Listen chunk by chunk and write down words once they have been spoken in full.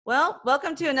Well,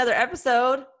 welcome to another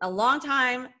episode, a long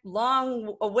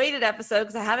awaited episode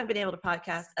because I haven't been able to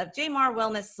podcast of JMAR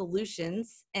Wellness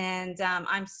Solutions. And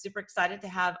I'm super excited to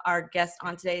have our guest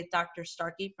on today, Dr.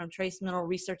 Starkey from Trace Mineral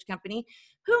Research Company,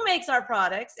 who makes our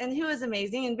products and who is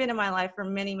amazing and been in my life for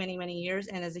many, many, many years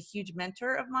and is a huge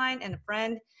mentor of mine and a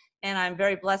friend. And I'm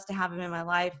very blessed to have him in my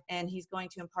life. And he's going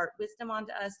to impart wisdom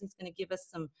onto us. He's going to give us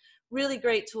some really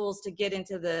great tools to get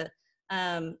into the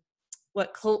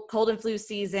cold and flu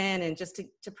season, and just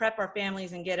to prep our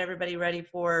families and get everybody ready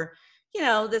for,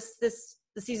 the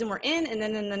season we're in, and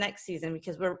then in the next season,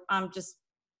 because I'm just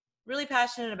really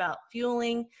passionate about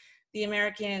fueling the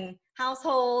American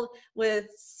household with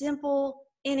simple,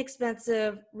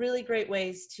 inexpensive, really great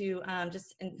ways to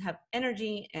just have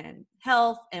energy and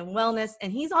health and wellness.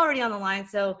 And he's already on the line,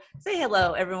 so say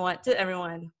hello, everyone,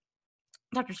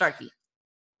 Dr. Starkey.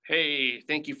 Hey,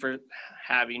 thank you for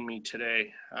having me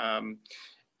today.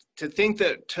 To think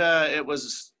that it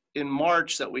was in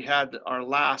March that we had our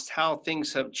last, how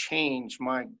things have changed.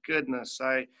 My goodness,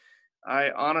 I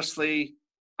honestly,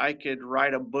 I could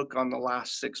write a book on the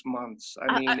last 6 months.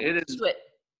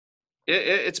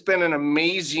 It's been an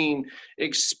amazing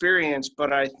experience,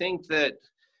 but I think that,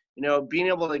 being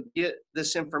able to get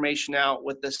this information out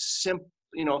with the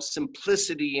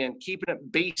simplicity and keeping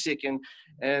it basic and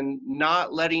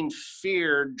not letting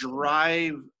fear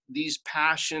drive these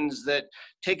passions that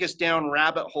take us down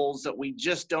rabbit holes that we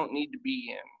just don't need to be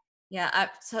in. Yeah,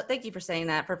 so thank you for saying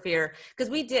that, for fear, because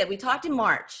we talked in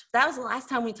March. That was the last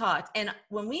time we talked. And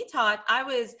when we talked, I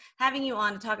was having you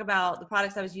on to talk about the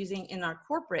products I was using in our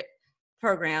corporate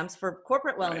programs for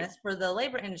corporate wellness, right, for the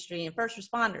labor industry and first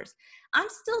responders. I'm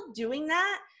still doing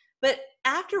that. But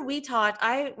after we talked,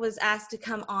 I was asked to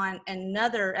come on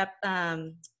another,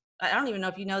 I don't even know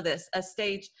if you know this,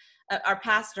 our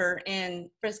pastor in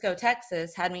Frisco,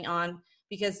 Texas had me on,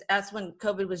 because that's when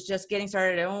COVID was just getting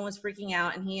started. Everyone was freaking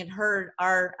out, and he had heard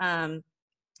our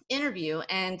interview,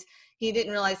 and he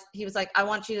didn't realize, he was like, I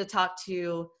want you to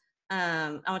come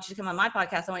on my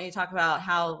podcast. I want you to talk about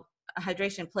how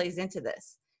hydration plays into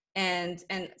this. And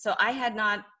so I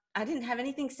didn't have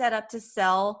anything set up to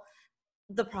sell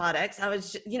the products. I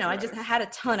was, I just had a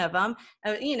ton of them,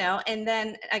 and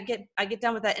then I get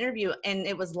done with that interview and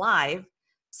it was live.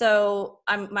 So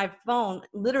my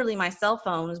cell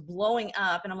phone was blowing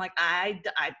up, and I'm like, I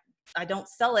don't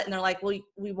sell it. And they're like, well,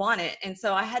 we want it. And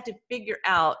so I had to figure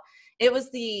out, it was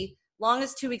the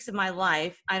longest 2 weeks of my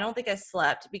life. I don't think I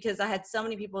slept, because I had so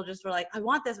many people just were like, I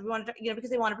want this. We want to,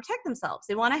 because they want to protect themselves.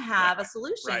 They want to have a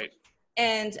solution. Right.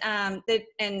 And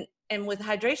and with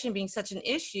hydration being such an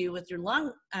issue with your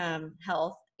lung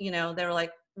health, they were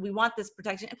like, we want this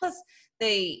protection. And plus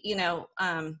they,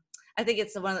 I think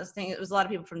it's one of those things, it was a lot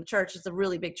of people from the church. It's a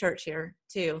really big church here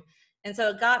too. And so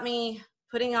it got me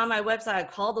putting on my website. I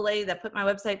called the lady that put my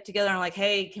website together, and I'm like,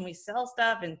 hey, can we sell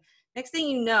stuff? And next thing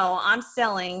you know, I'm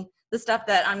selling the stuff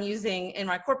that I'm using in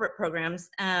my corporate programs.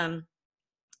 And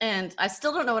I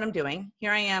still don't know what I'm doing.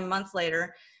 Here I am months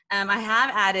later. I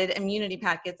have added immunity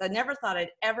packets. I never thought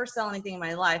I'd ever sell anything in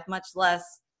my life, much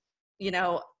less,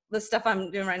 the stuff I'm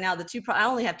doing right now. I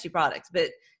only have 2 products,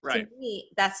 but right, to me,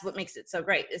 that's what makes it so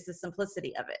great, is the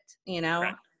simplicity of it,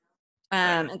 Right.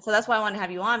 And so that's why I wanted to have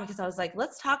you on, because I was like,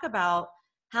 let's talk about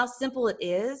how simple it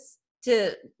is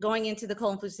to going into the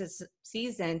cold and flu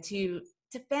season to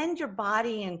defend your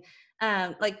body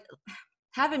and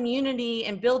have immunity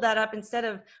and build that up, instead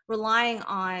of relying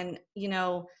on,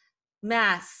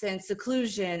 masks and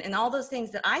seclusion and all those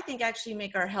things that I think actually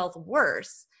make our health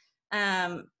worse.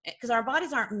 Because our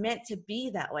bodies aren't meant to be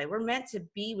that way. We're meant to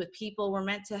be with people. We're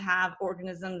meant to have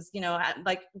organisms,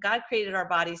 like God created our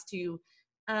bodies to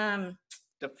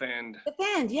defend.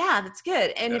 Yeah, that's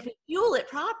good. And if we fuel it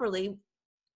properly,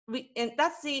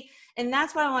 that's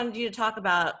why I wanted you to talk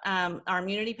about our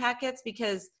immunity packets,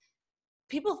 because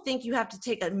people think you have to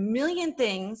take a million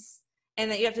things, and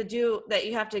that you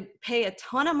have to pay a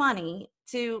ton of money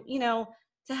to,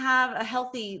 to have a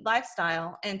healthy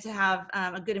lifestyle and to have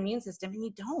a good immune system, and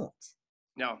you don't.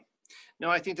 No,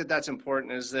 I think that's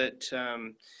important, is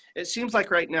that it seems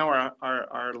like right now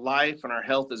our life and our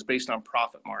health is based on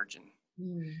profit margin.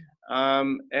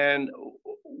 And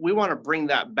we want to bring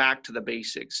that back to the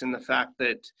basics, and the fact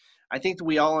that I think that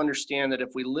we all understand that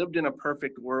if we lived in a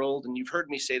perfect world, and you've heard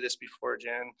me say this before,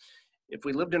 Jen, if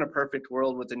we lived in a perfect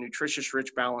world with a nutritious,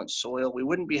 rich, balanced soil, we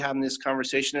wouldn't be having this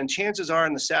conversation. And chances are,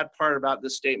 and the sad part about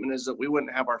this statement is that we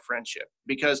wouldn't have our friendship,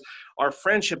 because our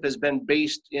friendship has been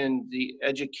based in the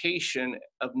education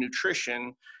of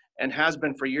nutrition and has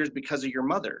been for years because of your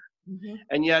mother. Mm-hmm.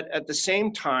 And yet at the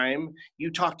same time,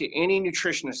 you talk to any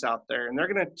nutritionist out there, and they're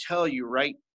going to tell you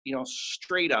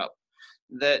straight up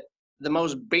that the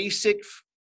most basic,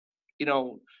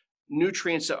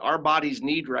 nutrients that our bodies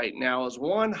need right now is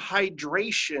one,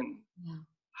 hydration. Yeah.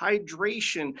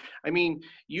 Hydration. I mean,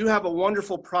 you have a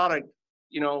wonderful product,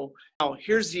 Now,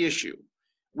 here's the issue.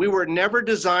 We were never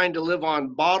designed to live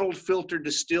on bottled, filtered,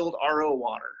 distilled RO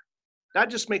water. That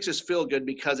just makes us feel good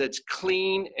because it's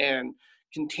clean and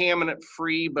contaminant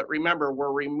free. But remember,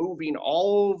 we're removing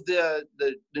all of the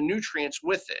nutrients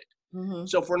with it. Mm-hmm.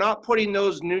 So if we're not putting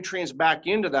those nutrients back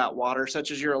into that water,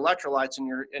 such as your electrolytes and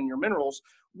your minerals,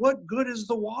 what good is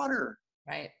the water?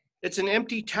 Right. It's an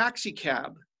empty taxi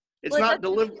cab. It's not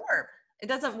delivered. It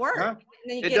doesn't work. Huh?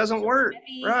 It doesn't work.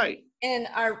 Heavy. Right. And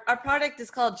our product is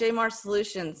called JMAR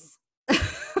Solutions.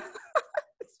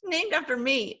 It's named after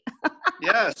me.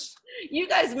 Yes. You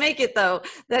guys make it though,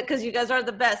 because you guys are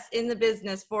the best in the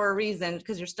business for a reason,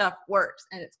 because your stuff works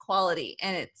and it's quality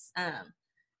and it's,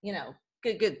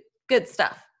 good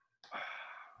stuff.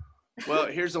 Well,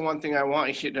 here's the one thing I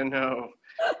want you to know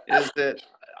is that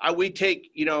we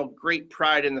take, great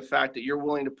pride in the fact that you're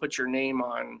willing to put your name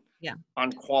on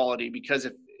quality, because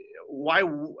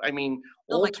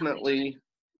ultimately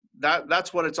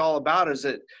that's what it's all about, is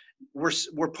that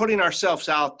we're putting ourselves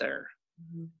out there.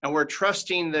 Mm-hmm. And we're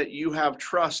trusting that you have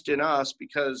trust in us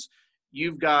because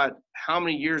you've got how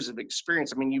many years of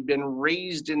experience? I mean, you've been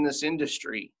raised in this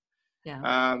industry.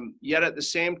 Yeah. Yet at the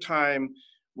same time,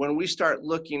 when we start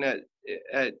looking at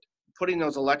putting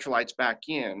those electrolytes back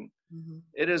in, mm-hmm.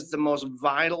 It is the most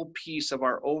vital piece of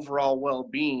our overall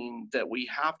well-being, that we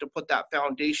have to put that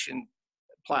foundation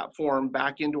platform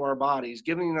back into our bodies,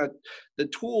 giving the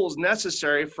tools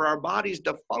necessary for our bodies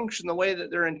to function the way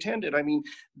that they're intended. I mean,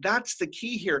 that's the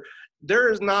key here.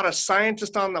 There is not a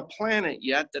scientist on the planet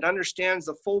yet that understands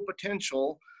the full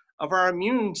potential of our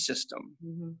immune system.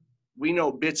 Mm-hmm. We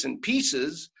know bits and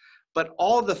pieces, but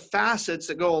all the facets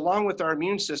that go along with our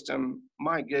immune system,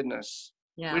 my goodness,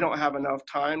 we don't have enough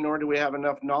time, nor do we have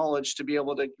enough knowledge to be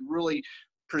able to really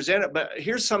present it. But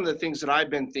here's some of the things that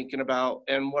I've been thinking about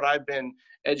and what I've been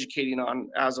educating on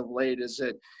as of late is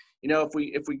that,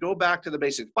 if we go back to the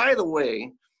basics, by the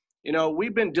way,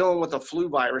 we've been dealing with a flu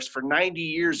virus for 90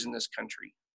 years in this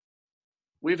country.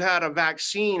 We've had a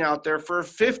vaccine out there for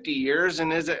 50 years,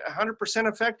 and is it 100%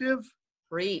 effective?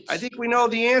 Preach. I think we know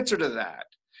the answer to that.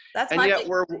 That's and yet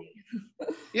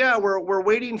we're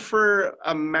waiting for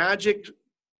a magic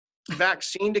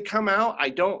vaccine to come out.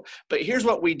 But here's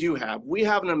what we do have. We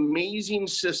have an amazing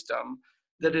system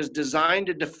that is designed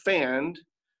to defend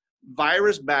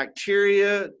virus,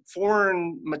 bacteria,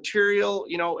 foreign material.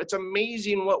 It's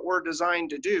amazing what we're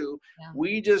designed to do. Yeah.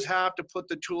 We just have to put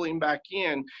the tooling back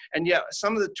in. And yet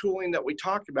some of the tooling that we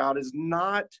talk about is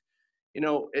not,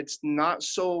 it's not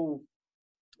so.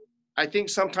 I think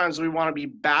sometimes we want to be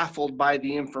baffled by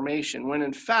the information, when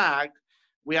in fact,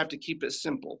 we have to keep it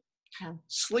simple. Yeah.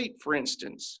 Sleep, for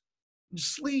instance.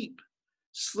 Sleep.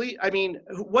 I mean,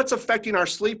 what's affecting our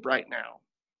sleep right now?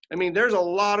 I mean, there's a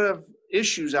lot of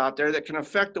issues out there that can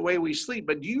affect the way we sleep.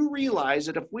 But do you realize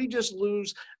that if we just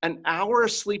lose an hour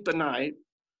of sleep a night,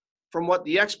 from what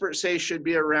the experts say should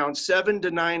be around 7 to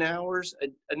 9 hours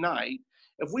a night,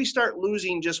 if we start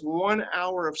losing just 1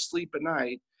 hour of sleep a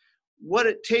night, what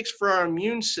it takes for our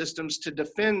immune systems to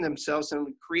defend themselves and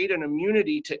create an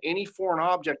immunity to any foreign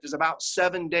object is about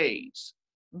 7 days.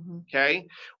 Mm-hmm. Okay.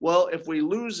 Well, if we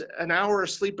lose an hour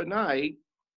of sleep a night,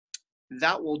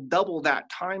 that will double that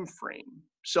time frame.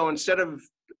 So instead of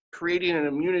creating an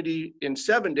immunity in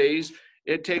 7 days,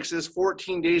 it takes us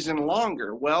 14 days and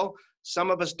longer. Well, some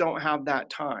of us don't have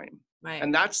that time. Right.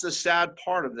 And that's the sad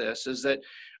part of this, is that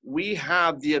we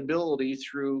have the ability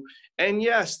through, and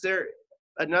yes,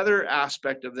 another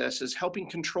aspect of this is helping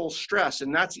control stress,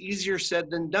 and that's easier said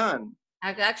than done.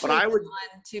 I've actually been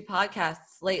on 2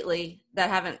 podcasts lately that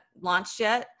haven't launched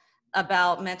yet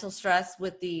about mental stress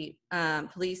with the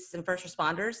police and first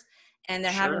responders, and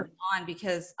they're having them on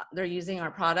because they're using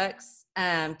our products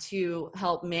to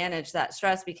help manage that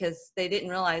stress, because they didn't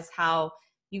realize how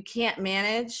you can't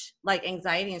manage like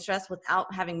anxiety and stress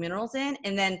without having minerals in,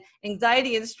 and then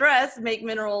anxiety and stress make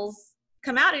minerals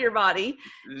come out of your body.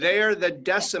 They're the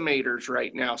decimators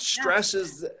right now. Stress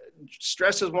is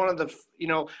one of the,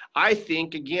 I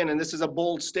think, again, and this is a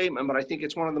bold statement, but I think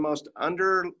it's one of the most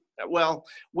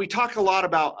we talk a lot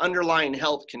about underlying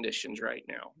health conditions right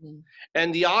now. Mm-hmm.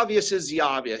 And the obvious is the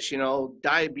obvious,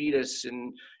 diabetes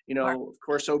and, of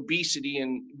course, obesity.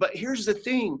 But here's the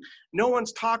thing. No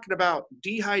one's talking about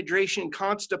dehydration,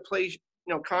 constipation,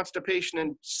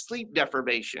 and sleep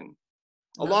deprivation.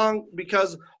 No.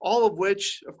 Because all of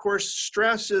which, of course,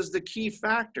 stress is the key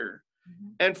factor. Mm-hmm.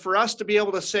 And for us to be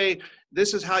able to say,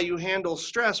 this is how you handle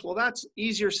stress, well, that's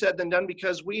easier said than done,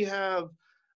 because we have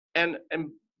and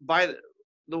by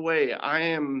the way, I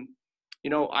am,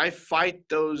 I fight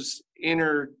those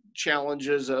inner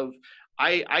challenges of,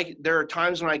 there are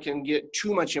times when I can get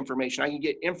too much information. I can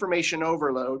get information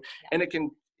overload, and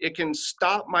it can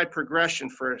stop my progression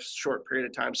for a short period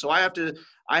of time. So I have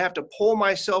to pull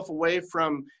myself away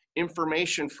from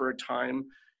information for a time,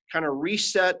 kind of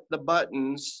reset the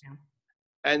buttons,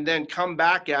 and then come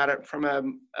back at it from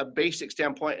a basic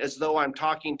standpoint, as though I'm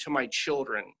talking to my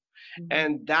children.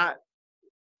 And that,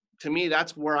 to me,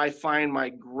 that's where I find my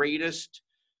greatest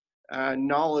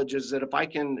knowledge, is that if I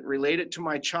can relate it to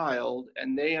my child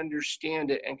and they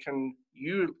understand it and can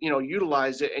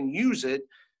utilize it and use it,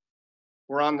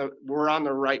 we're on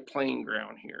the right playing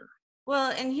ground here.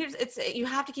 Well, and you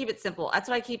have to keep it simple. That's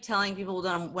what I keep telling people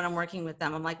when I'm working with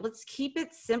them. I'm like, let's keep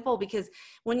it simple, because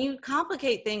when you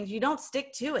complicate things, you don't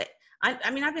stick to it.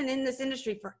 I mean, I've been in this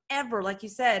industry forever, like you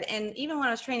said. And even when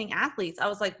I was training athletes, I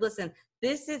was like, listen,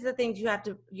 this is the things you have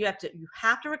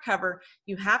to recover.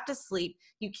 You have to sleep.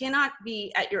 You cannot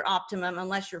be at your optimum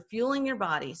unless you're fueling your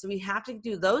body. So we have to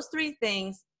do those 3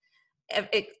 things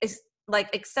like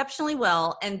exceptionally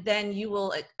well, and then you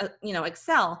will,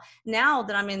 excel. Now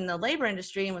that I'm in the labor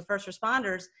industry and with first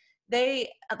responders, they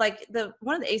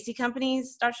one of the AC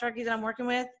companies, Starkey, that I'm working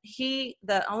with,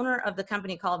 the owner of the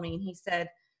company called me and he said,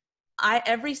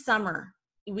 every summer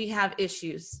we have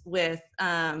issues with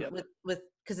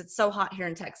because it's so hot here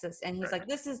in Texas. And he's like,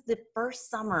 this is the first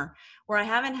summer where I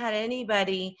haven't had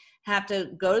anybody have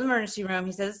to go to the emergency room.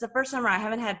 He says, it's the first summer I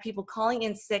haven't had people calling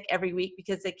in sick every week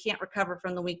because they can't recover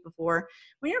from the week before.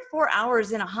 When you're 4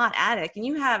 hours in a hot attic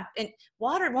and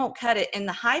water won't cut it, and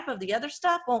the hype of the other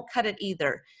stuff won't cut it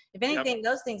either. If anything,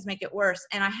 those things make it worse.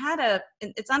 And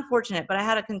it's unfortunate, but I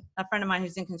had a friend of mine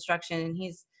who's in construction, and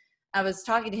I was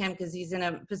talking to him because he's in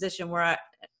a position where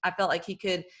I felt like he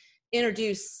could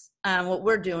introduce what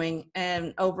we're doing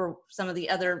and over some of the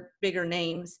other bigger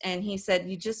names. And he said,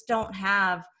 you just don't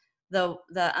have the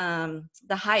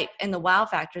hype and the wow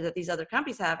factor that these other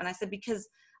companies have. And I said, because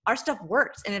our stuff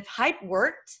works. And if hype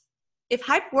worked,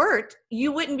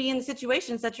 you wouldn't be in the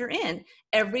situations that you're in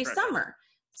every summer.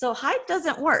 So hype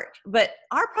doesn't work, but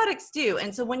our products do.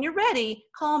 And so when you're ready,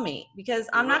 call me, because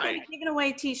I'm not going to be giving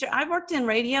away t-shirts. I've worked in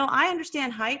radio. I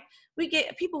understand hype.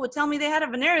 People would tell me they had a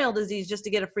venereal disease just to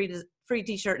get a free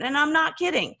t-shirt. And I'm not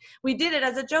kidding. We did it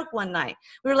as a joke one night.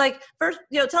 We were like, first,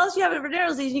 tell us you have a venereal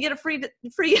disease and you get a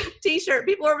free t-shirt.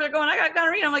 People are over there going, I got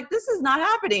gonorrhea. I'm like, this is not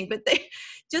happening, but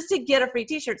just to get a free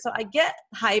t-shirt. So I get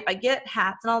hype, I get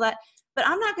hats and all that, but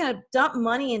I'm not going to dump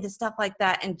money into stuff like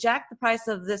that and jack the price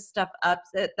of this stuff up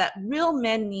that real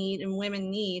men need and women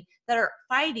need, that are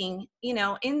fighting, in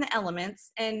the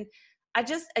elements. And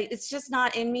it's just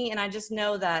not in me. And I just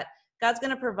know that God's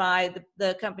going to provide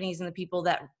the companies and the people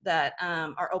that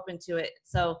are open to it.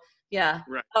 So yeah.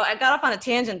 Right. Oh, I got off on a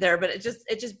tangent there, but it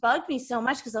just bugged me so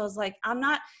much, because I was like,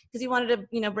 because he wanted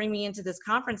to, bring me into this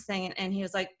conference thing. And he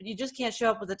was like, you just can't show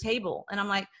up with a table. And I'm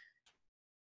like,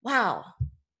 wow,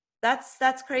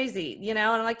 that's crazy, And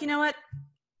I'm like, you know what?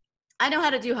 I know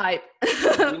how to do hype.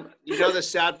 The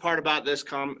sad part about this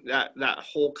that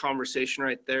whole conversation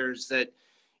right there is that,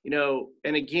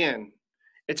 and again,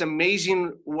 it's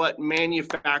amazing what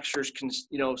manufacturers can,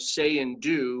 say and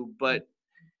do, but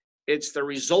it's the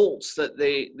results that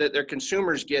their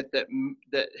consumers get that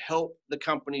help the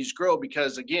companies grow.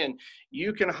 Because again,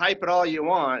 you can hype it all you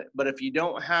want, but if you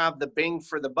don't have the bang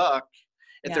for the buck,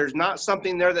 if there's not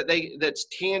something there that's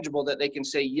tangible that they can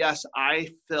say, yes, I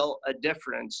felt a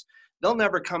difference, they'll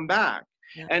never come back.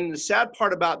 Yeah. And the sad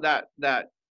part about that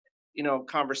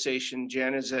conversation,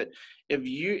 Jen, is that if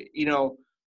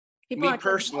me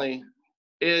personally,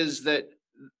 is that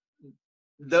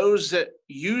those that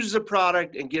use the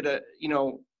product and get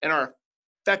and are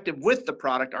effective with the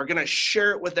product are going to share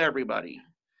it with everybody.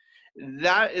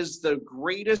 That is the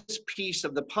greatest piece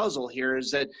of the puzzle here,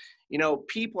 is that,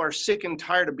 people are sick and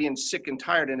tired of being sick and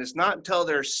tired. And it's not until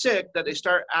they're sick that they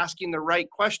start asking the right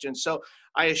questions. So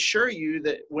I assure you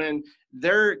that when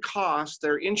their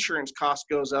insurance cost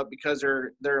goes up because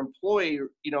their employee,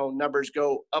 numbers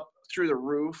go up through the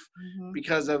roof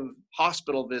because of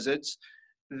hospital visits,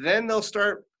 then they'll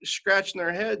start scratching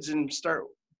their heads and start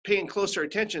paying closer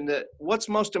attention that what's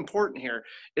most important here.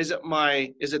 Is it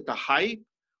the hype,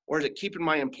 or is it keeping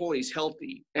my employees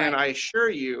healthy? Right. And I assure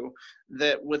you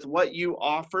that with what you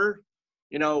offer,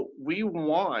 we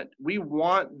want,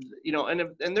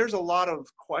 and there's a lot of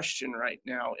question right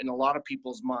now in a lot of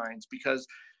people's minds, because,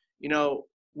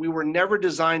 we were never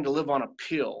designed to live on a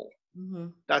pill. Mm-hmm.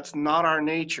 That's not our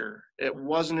nature. It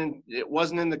wasn't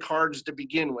in the cards to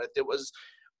begin with. It was,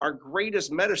 our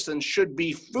greatest medicine should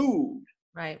be food.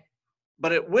 Right.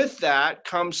 with that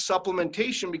comes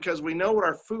supplementation, because we know what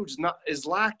our food's not is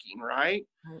lacking, right?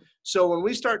 Right. So when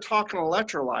we start talking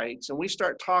electrolytes and we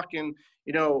start talking,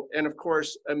 and of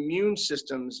course immune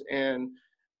systems and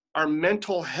our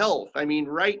mental health. I mean,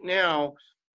 right now,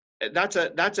 that's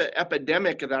an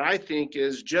epidemic that I think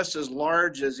is just as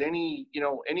large as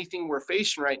anything we're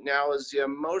facing right now, is the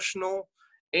emotional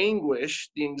anguish,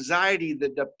 the anxiety, the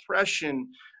depression,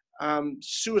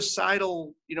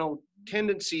 suicidal,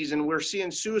 tendencies, and we're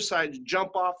seeing suicides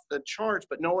jump off the charts,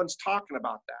 but no one's talking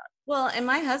about that. Well, and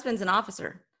my husband's an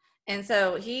officer, and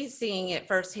so he's seeing it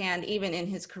firsthand, even in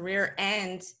his career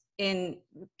and in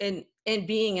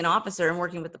being an officer and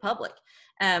working with the public,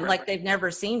 Right. like they've never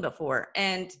seen before.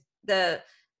 And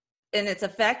it's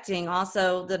affecting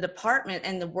also the department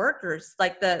and the workers,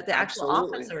 like the actual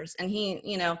Absolutely. officers. And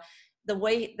the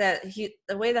way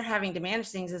they're having to manage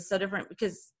things is so different,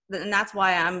 and that's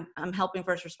why I'm helping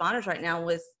first responders right now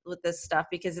with this stuff,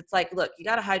 because it's like, look, you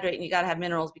got to hydrate and you got to have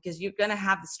minerals, because you're going to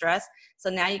have the stress. So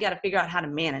now you got to figure out how to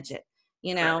manage it,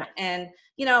 Right. and,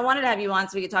 I wanted to have you on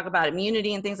so we could talk about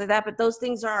immunity and things like that, but those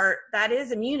things that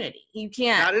is immunity. You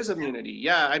can't. That is immunity.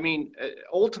 Yeah. I mean,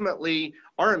 ultimately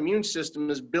our immune system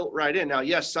is built right in. Now,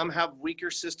 yes, some have weaker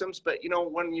systems, but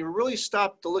when you really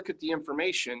stop to look at the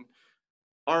information,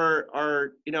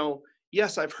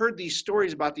 yes, I've heard these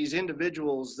stories about these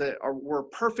individuals that were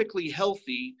perfectly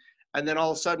healthy, and then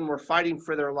all of a sudden were fighting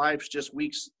for their lives just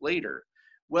weeks later.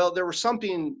 Well, there was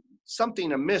something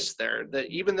amiss there, that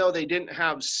even though they didn't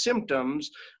have symptoms,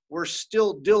 were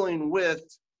still dealing with,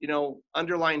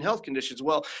 underlying health conditions.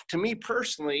 Well, to me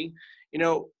personally,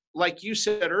 like you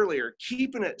said earlier,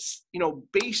 keeping it,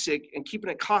 basic and keeping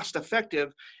it cost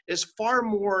effective is far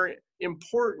more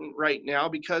important right now,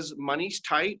 because money's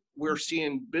tight. We're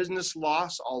seeing business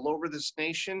loss all over this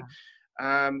nation,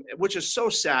 which is so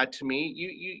sad to me.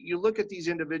 You look at these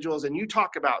individuals and you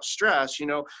talk about stress,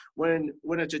 when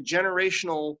it's a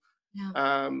generational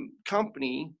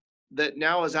company that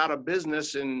now is out of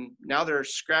business, and now they're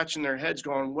scratching their heads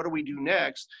going, what do we do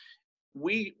next?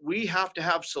 We have to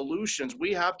have solutions.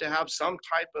 We have to have some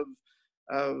type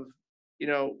of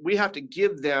we have to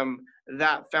give them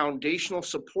that foundational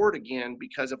support again,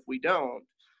 because if we don't,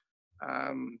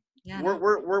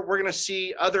 we're going to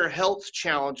see other health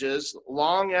challenges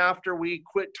long after we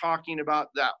quit talking about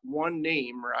that one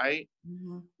name, right?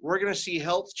 Mm-hmm. We're going to see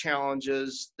health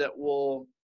challenges that will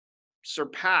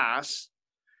surpass,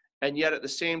 and yet at the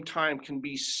same time can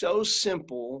be so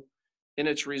simple in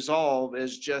its resolve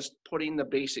as just putting the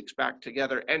basics back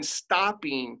together and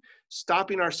stopping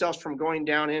ourselves from going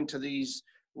down into these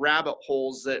rabbit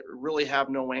holes that really have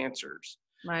no answers.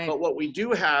 Right. But what we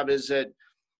do have is that,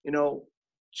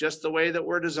 just the way that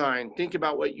we're designed, think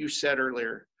about what you said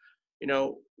earlier.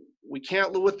 We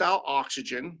can't live without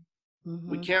oxygen. Mm-hmm.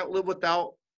 We can't live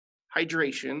without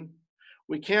hydration.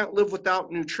 We can't live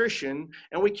without nutrition,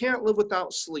 and we can't live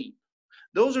without sleep.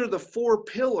 Those are the 4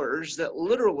 pillars that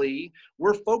literally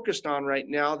we're focused on right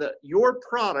now, that your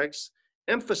products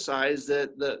emphasize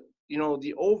the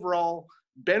overall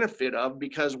benefit of,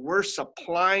 because we're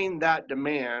supplying that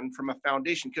demand from a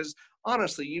foundation. Because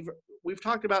honestly, we've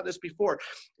talked about this before.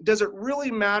 Does it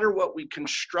really matter what we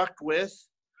construct with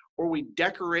or we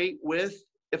decorate with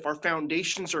if our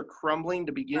foundations are crumbling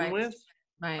to begin with?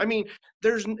 Right. I mean,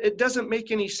 it doesn't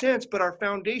make any sense, but our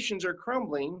foundations are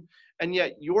crumbling, and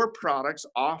yet your products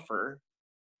offer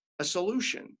a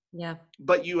solution. Yeah.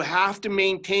 But you have to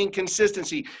maintain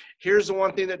consistency. Here's the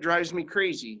one thing that drives me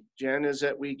crazy, Jen, is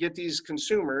that we get these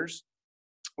consumers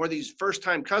or these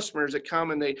first-time customers that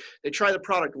come and they try the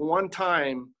product one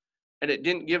time and it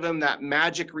didn't give them that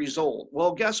magic result.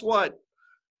 Well, guess what?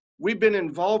 We've been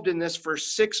involved in this for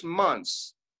 6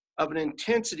 months of an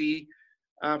intensity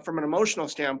from an emotional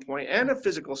standpoint and a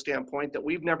physical standpoint that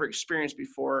we've never experienced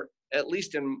before, at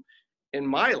least in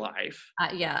my life.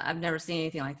 Yeah, I've never seen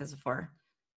anything like this before.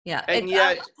 Yeah. And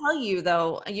yet, I'll tell you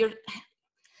though,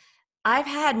 I've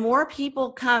had more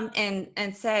people come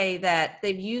and say that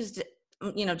they've used,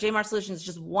 JMR Solutions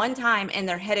just one time and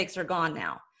their headaches are gone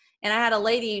now. And I had a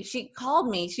lady, she called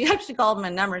me, she actually called my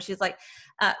number. She's like,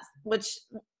 which,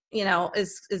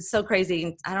 is so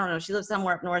crazy. I don't know. She lives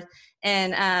somewhere up north.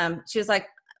 And she was like,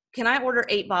 can I order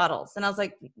 8 bottles? And I was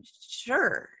like,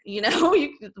 sure.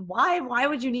 Why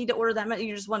would you need to order that much?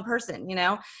 You're just one person,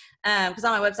 because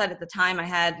on my website at the time I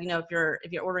had, if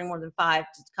you're ordering more than 5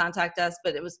 to contact us,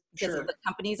 but it was because of the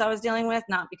companies I was dealing with,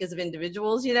 not because of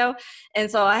individuals,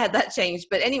 And so I had that changed.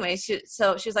 But anyway, she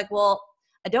was like, well,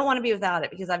 I don't want to be without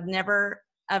it because I've never,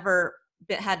 ever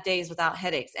had days without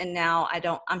headaches. And now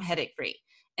I'm headache free.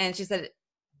 And she said,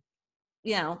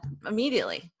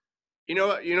 immediately. You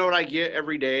know what I get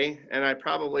every day, and I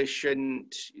probably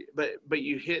shouldn't, but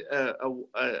you hit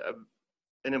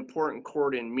an important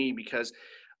chord in me, because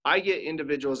I get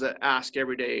individuals that ask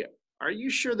every day, "Are you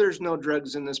sure there's no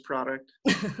drugs in this product?"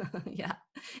 Yeah.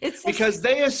 It's such, Because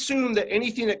they assume that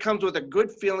anything that comes with a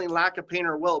good feeling, lack of pain,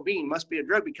 or well-being must be a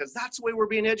drug, because that's the way we're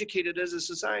being educated as a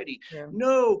society. yeah.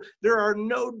 No, there are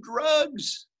no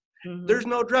drugs. Hmm. There's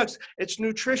no drugs. It's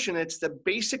nutrition. It's the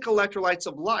basic electrolytes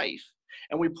of life.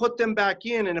 And we put them back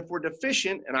in. And if we're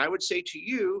deficient, and I would say to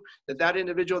you that that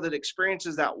individual that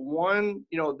experiences that one,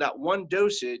 that one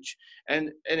dosage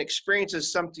and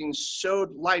experiences something so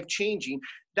life-changing,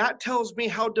 that tells me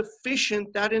how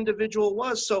deficient that individual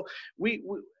was. So we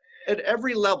at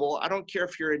every level, I don't care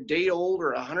if you're a day old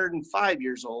or 105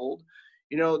 years old,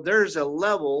 there's a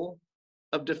level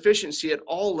of deficiency at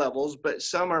all levels, but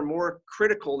some are more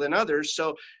critical than others.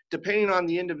 So depending on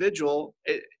the individual,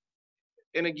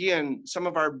 and again, some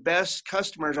of our best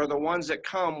customers are the ones that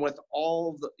come with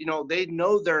all the, they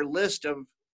know their list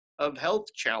of health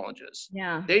challenges.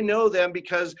 Yeah. They know them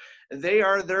because they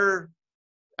are their,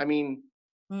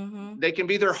 Hmm. they can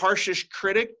be their harshest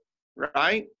critic,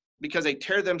 right? Because they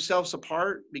tear themselves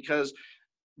apart because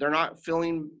they're not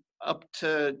feeling up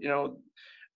to,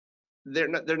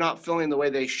 they're not feeling the way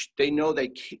they know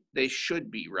they should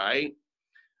be, right?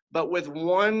 But with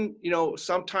one,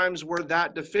 sometimes we're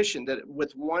that deficient that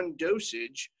with one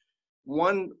dosage,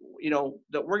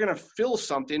 that we're going to feel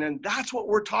something, and that's what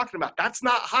we're talking about. That's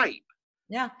not hype.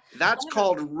 Yeah. That's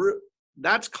called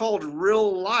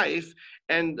real life.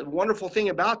 And the wonderful thing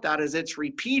about that is it's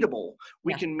repeatable.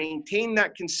 We can maintain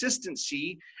that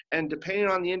consistency, and depending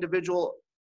on the individual's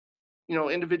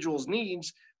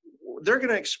needs, they're going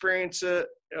to experience an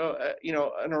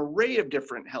array of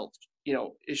different health,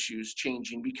 issues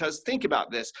changing. Because think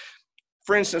about this.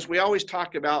 For instance, we always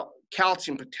talk about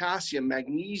calcium, potassium,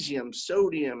 magnesium,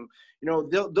 sodium,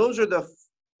 those are the,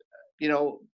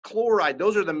 chloride,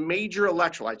 those are the major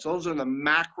electrolytes. Those are the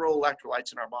macro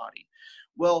electrolytes in our body.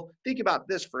 Well, think about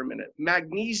this for a minute.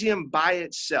 Magnesium by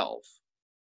itself,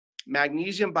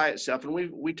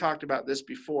 and we talked about this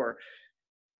before,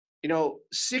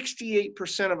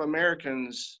 68% of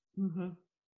Americans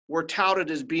were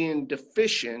touted as being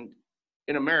deficient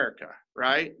in America,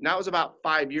 right? And that was about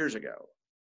 5 years ago.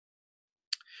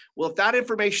 Well, if that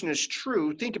information is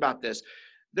true, think about this.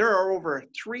 There are over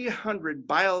 300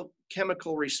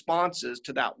 biochemical responses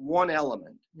to that one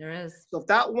element. There is. So if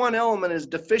that one element is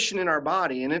deficient in our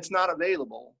body and it's not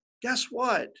available, guess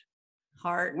what?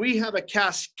 Heart. We have a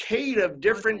cascade of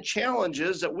different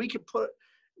challenges that we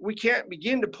can't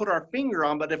begin to put our finger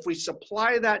on, but if we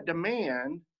supply that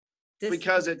demand,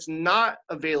 because it's not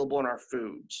available in our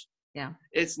foods. Yeah.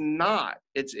 It's not.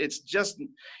 It's just,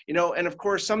 and of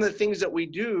course, some of the things that we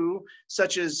do,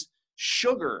 such as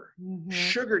sugar,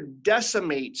 sugar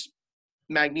decimates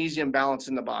magnesium balance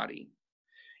in the body.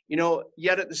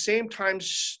 Yet at the same time,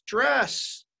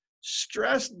 stress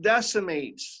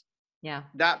decimates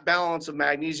that balance of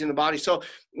magnesium in the body. So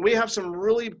we have some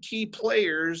really key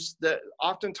players that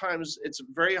oftentimes it's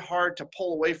very hard to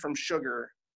pull away from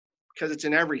sugar because it's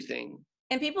in everything.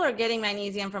 And people are getting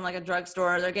magnesium from like a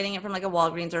drugstore, they're getting it from like a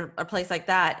Walgreens or a place like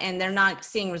that, and they're not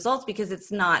seeing results because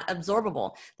it's not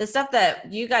absorbable. The stuff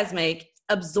that you guys make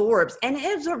absorbs, and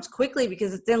it absorbs quickly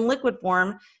because it's in liquid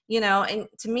form, and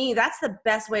to me, that's the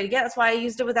best way to get it. That's why I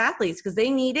used it with athletes, because they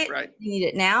need it. Right. They need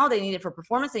it now. They need it for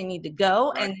performance. They need to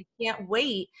go, and they can't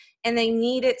wait, and they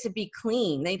need it to be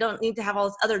clean. They don't need to have all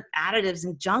this other additives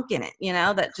and junk in it,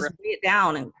 that just weigh it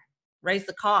down and raise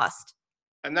the cost.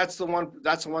 And that's the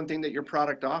one thing that your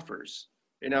product offers,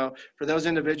 for those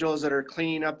individuals that are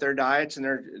cleaning up their diets and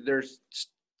they're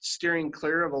steering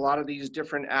clear of a lot of these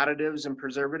different additives and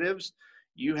preservatives.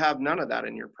 You have none of that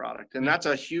in your product. And that's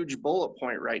a huge bullet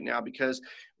point right now, because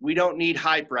we don't need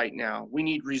hype right now. We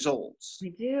need results.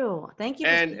 We do. Thank you.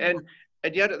 And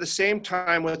yet at the same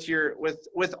time with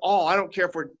all, I don't care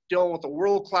if we're dealing with a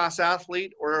world-class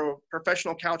athlete or a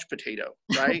professional couch potato,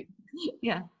 right?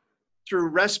 Yeah. Through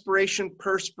respiration,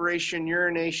 perspiration,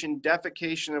 urination,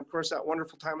 defecation, of course, that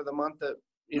wonderful time of the month that,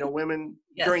 women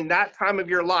during that time of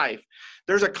your life,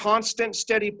 there's a constant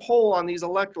steady pull on these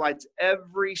electrolytes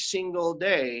every single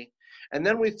day. And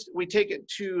then we take it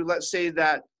to, let's say,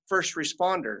 that first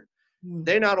responder.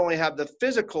 They not only have the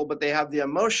physical, but they have the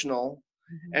emotional.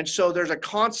 And so there's a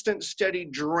constant steady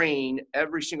drain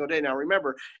every single day. Now,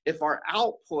 remember, if our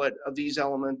output of these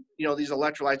elements, these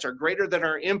electrolytes are greater than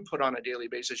our input on a daily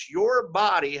basis, your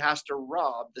body has to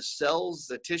rob the cells,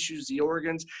 the tissues, the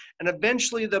organs, and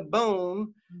eventually the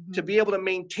bone to be able to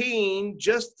maintain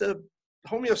just the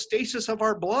homeostasis of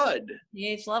our blood.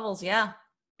 pH levels. Yeah.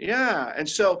 Yeah. And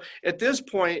so at this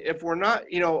point, if we're not,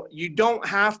 you don't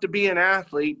have to be an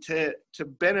athlete to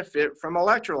benefit from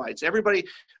electrolytes. Everybody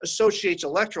associates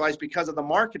electrolytes because of the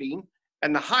marketing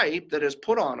and the hype that is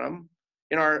put on them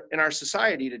in our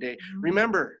society today.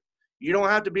 Remember, you don't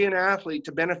have to be an athlete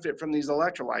to benefit from these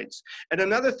electrolytes. And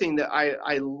another thing that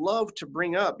I love to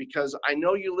bring up, because I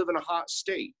know you live in a hot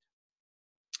state.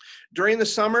 During the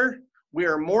summer, we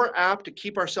are more apt to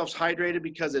keep ourselves hydrated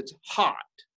because it's hot.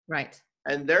 Right.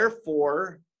 And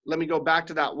therefore, let me go back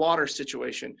to that water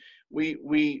situation.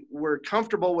 We're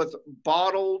comfortable with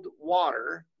bottled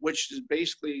water, which is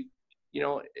basically,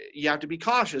 you have to be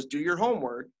cautious, do your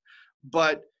homework.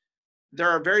 But there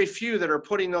are very few that are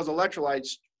putting those electrolytes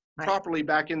properly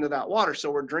back into that water.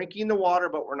 So we're drinking the water,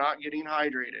 but we're not getting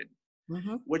hydrated,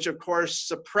 which of course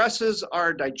suppresses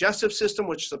our digestive system,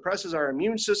 which suppresses our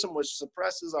immune system, which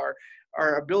suppresses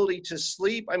our ability to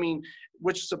sleep.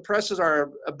 Which suppresses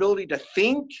our ability to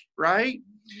think, right?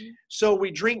 So we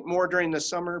drink more during the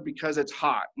summer because it's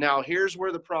hot. Now, here's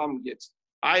where the problem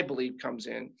I believe comes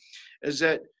in, is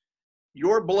that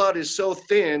your blood is so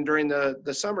thin during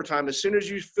the summertime. As soon as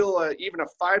you feel even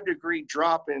a 5-degree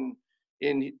drop in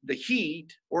the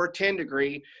heat, or a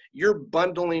 10-degree, you're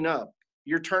bundling up.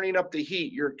 You're turning up the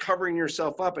heat. You're covering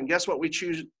yourself up. And guess what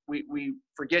we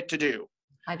forget to do?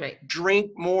 Hydrate.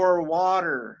 Drink more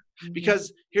water.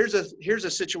 Because here's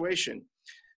a situation.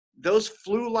 Those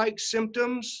flu-like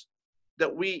symptoms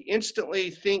that we instantly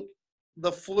think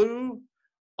the flu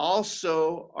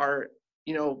also are,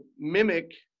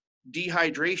 mimic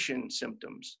dehydration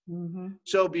symptoms.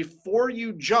 So before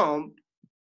you jump,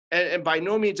 and by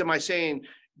no means am I saying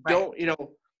don't,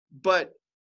 but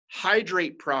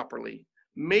hydrate properly.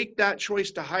 Make that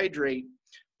choice to hydrate.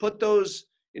 Put those,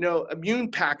 immune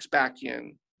packs back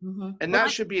in. And that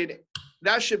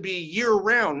should be year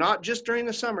round, not just during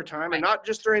the summertime and not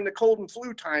just during the cold and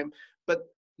flu time, but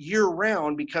year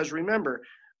round. Because remember,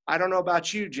 I don't know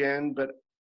about you, Jen, but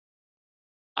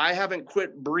I haven't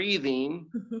quit breathing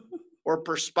or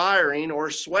perspiring or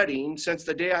sweating since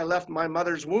the day I left my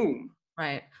mother's womb.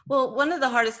 Right. Well, one of the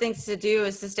hardest things to do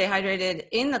is to stay hydrated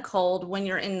in the cold when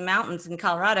you're in the mountains in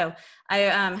Colorado. I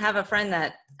have a friend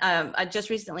that I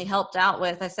just recently helped out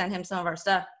with. I sent him some of our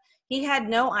stuff. He had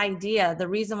no idea the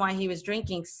reason why he was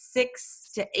drinking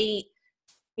 6 to 8,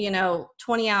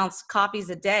 20-ounce coffees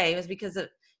a day was because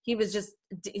he was just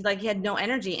like, he had no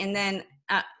energy. And then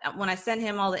when I sent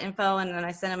him all the info, and then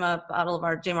I sent him a bottle of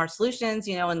our JMR Solutions,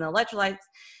 and the electrolytes,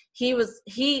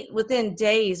 he within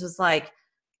days was like,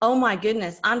 oh my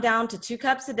goodness, I'm down to 2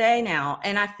 cups a day now.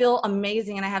 And I feel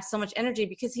amazing. And I have so much energy,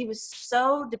 because he was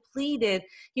so depleted.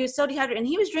 He was so dehydrated, and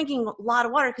he was drinking a lot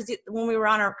of water. Because when we were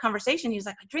on our conversation, he was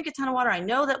like, I drink a ton of water. I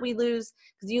know that we lose,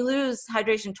 because you lose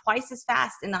hydration twice as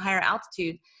fast in the higher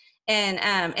altitude.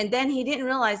 And then he didn't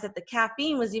realize that the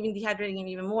caffeine was even dehydrating him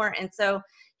even more. And so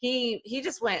he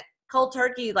just went cold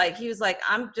turkey. Like, he was like,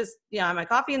 I'm just, my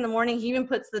coffee in the morning. He even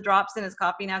puts the drops in his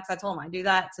coffee now, because I told him I do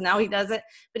that. So now he does it.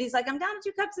 But he's like, I'm down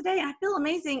to 2 cups a day and I feel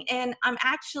amazing. And I'm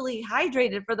actually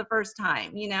hydrated for the first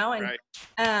time,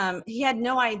 and he had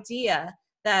no idea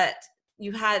that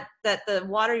that the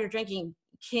water you're drinking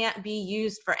can't be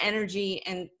used for energy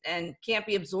and can't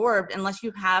be absorbed unless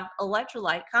you have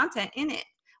electrolyte content in it,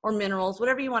 or minerals,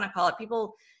 whatever you want to call it.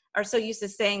 People are so used to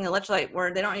saying the electrolyte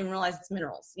word, they don't even realize it's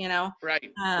minerals,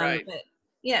 Right. Right. But,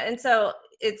 yeah. And so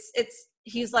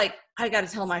he's like, I got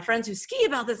to tell my friends who ski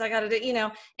about this. I got to do,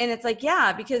 and it's like,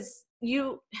 yeah, because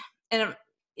it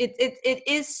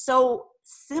is so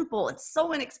simple. It's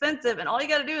so inexpensive. And all you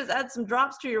got to do is add some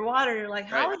drops to your water. You're like,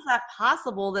 how is that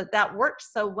possible that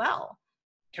works so well?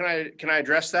 Can I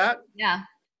address that? Yeah.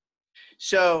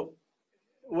 So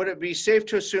would it be safe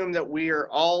to assume that we are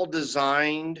all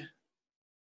designed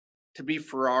to be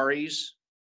Ferraris,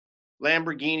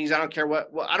 Lamborghinis? I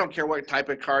don't care what type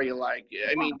of car you like.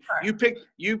 I mean, you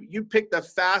pick the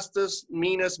fastest,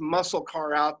 meanest muscle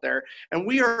car out there, and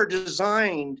we are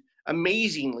designed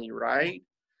amazingly, right?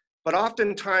 But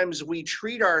oftentimes we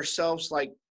treat ourselves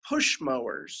like push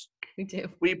mowers. We do.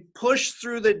 We push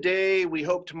through the day. We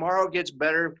hope tomorrow gets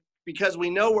better because we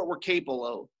know what we're capable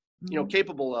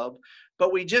of,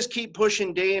 but we just keep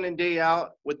pushing day in and day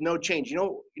out with no change. You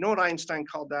know what Einstein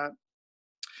called that?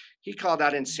 He called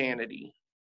that insanity.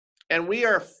 And we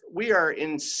are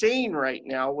insane right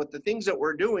now with the things that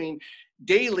we're doing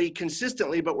daily,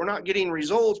 consistently, but we're not getting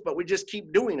results, but we just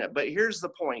keep doing it. But here's the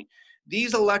point.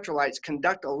 These electrolytes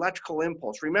conduct electrical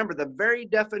impulse. Remember, the very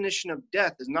definition of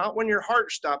death is not when your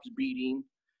heart stops beating,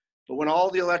 but when all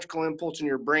the electrical impulse in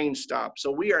your brain stops. So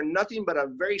we are nothing but a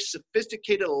very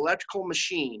sophisticated electrical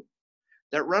machine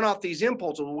that run off these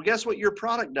impulses. Well, guess what your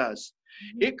product does?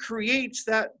 Mhm. It creates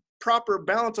that proper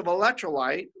balance of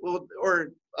electrolyte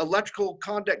or electrical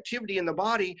conductivity in the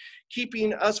body,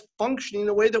 keeping us functioning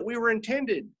the way that we were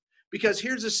intended. Because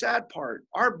here's the sad part,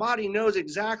 our body knows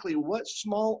exactly what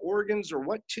small organs or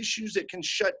what tissues it can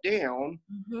shut down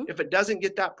Mhm. if it doesn't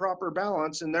get that proper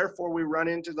balance, and therefore we run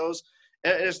into those.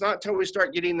 And it's not until we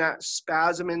start getting that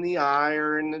spasm in the eye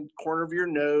or in the corner of your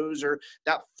nose or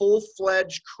that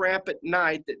full-fledged cramp at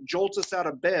night that jolts us out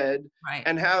of bed Right.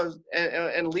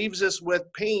 and leaves us with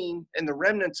pain and the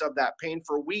remnants of that pain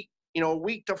for a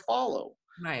week to follow.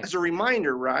 Right. As a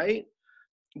reminder, right?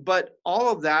 But all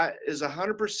of that is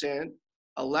 100%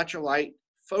 electrolyte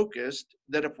focused,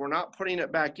 that if we're not putting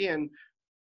it back in,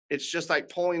 it's just like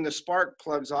pulling the spark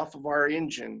plugs off of our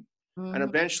engine. And Mhm.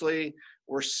 eventually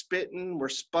we're spitting, we're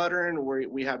sputtering,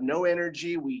 we have no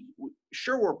energy.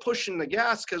 Sure, we're pushing the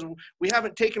gas because we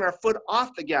haven't taken our foot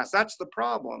off the gas. That's the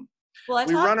problem. Well,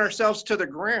 We run ourselves to the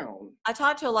ground. I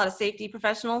talk to a lot of safety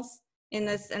professionals in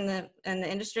the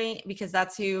industry, because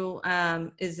that's who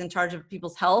is in charge of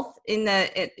people's health in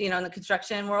in the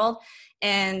construction world.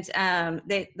 And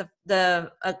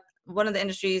the one of the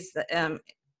industries that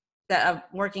I'm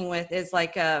working with is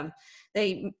like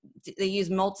they use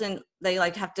they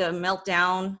like have to melt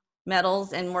down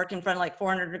metals and work in front of like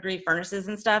 400-degree furnaces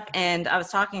and stuff. And I was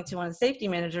talking to one of the safety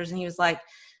managers, and he was like,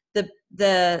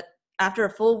 the after a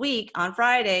full week on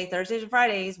Thursdays and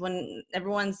Fridays, when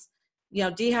everyone's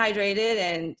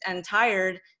dehydrated and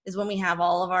tired, is when we have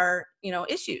all of our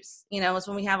issues. It's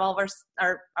when we have all of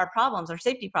our problems, our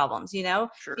safety problems.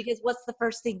 Sure. Because what's the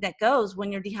first thing that goes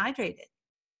when you're dehydrated?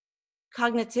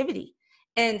 Cognitivity.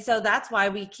 And so that's why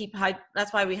we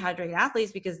hydrate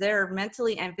athletes, because they're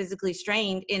mentally and physically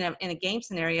strained in a game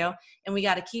scenario, and we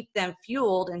got to keep them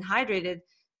fueled and hydrated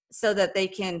so that they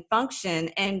can function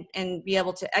and be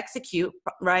able to execute,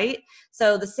 right?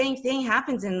 So the same thing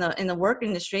happens in the work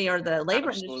industry or the labor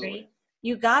Absolutely. industry.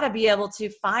 You got to be able to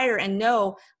fire and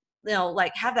know,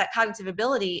 like have that cognitive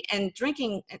ability. And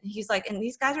drinking, he's like, and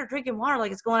these guys are drinking water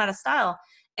like it's going out of style.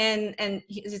 And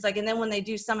he's like, and then when they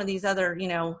do some of these other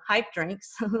hype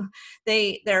drinks,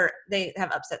 they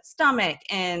have upset stomach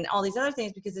and all these other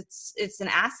things, because it's an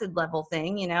acid level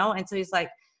thing. And so he's like,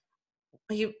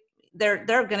 they're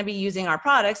going to be using our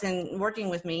products and working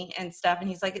with me and stuff. And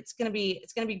he's like, it's going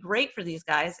to be great for these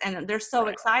guys. And they're so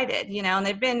Right. excited, and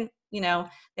they've been,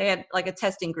 they had like a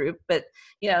testing group, but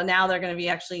now they're going to be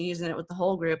actually using it with the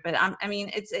whole group. But I mean,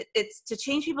 it's to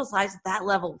change people's lives at that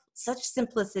level, such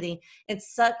simplicity and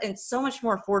so much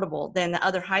more affordable than the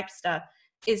other hype stuff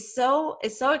is so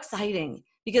exciting,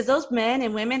 because those men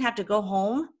and women have to go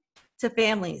home to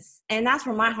families. And that's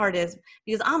where my heart is,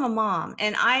 because I'm a mom,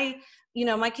 and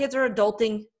my kids are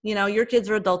adulting, your kids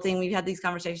are adulting. We've had these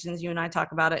conversations, you and I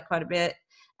talk about it quite a bit.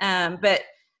 But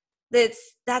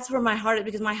that's where my heart is,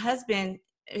 because my husband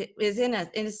is in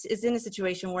a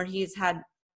situation where he's had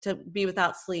to be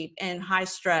without sleep and high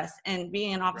stress and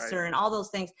being an officer. Right. And all those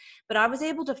things. But I was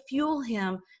able to fuel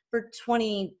him for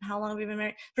how long have we been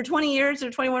married? For 20 years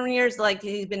or 21 years, like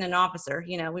he's been an officer,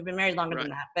 we've been married longer Right.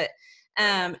 than that. But,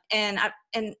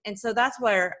 and so that's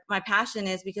where my passion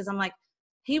is, because I'm like,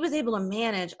 he was able to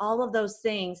manage all of those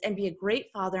things and be a great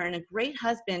father and a great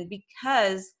husband,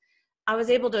 because I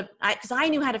was able to, because I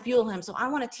knew how to fuel him. So I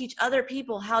want to teach other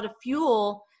people how to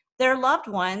fuel their loved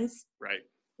ones, Right.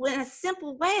 in a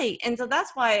simple way. And so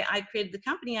that's why I created the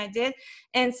company I did.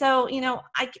 And so,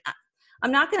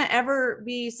 I'm not going to ever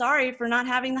be sorry for not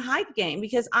having the hype game,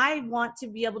 because I want to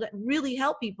be able to really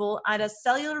help people at a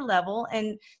cellular level,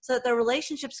 and so that their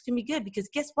relationships can be good. Because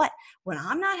guess what? When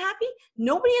I'm not happy,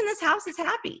 nobody in this house is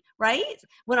happy, right?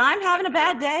 When I'm having a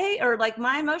bad day, or like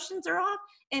my emotions are off,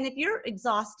 and if you're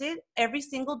exhausted every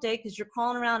single day because you're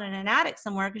crawling around in an attic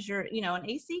somewhere because you're, an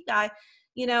AC guy,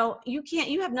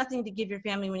 you have nothing to give your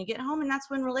family when you get home. And that's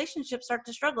when relationships start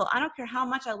to struggle. I don't care how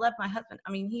much I love my husband.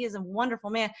 I mean, he is a wonderful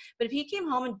man, but if he came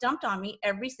home and dumped on me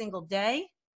every single day,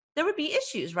 there would be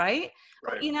issues, right?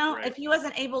 Right. Or, if he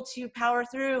wasn't able to power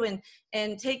through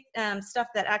and take stuff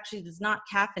that actually is not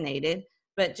caffeinated,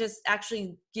 but just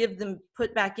actually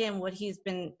put back in what he's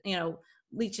been,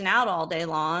 leaching out all day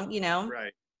long,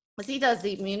 Right. because he does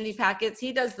the immunity packets.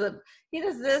 He does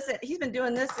this. He's been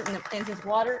doing this in his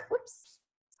water. Whoops.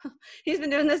 He's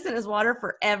been doing this in his water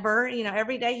forever.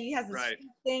 Every day he has this Right.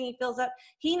 thing he fills up.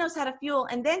 He knows how to fuel,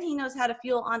 and then he knows how to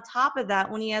fuel on top of that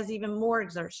when he has even more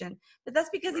exertion. But that's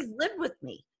because he's lived with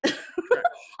me. Right.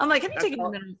 I'm like, have you That's taken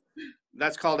called, minerals?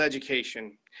 that's called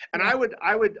education. And Yeah.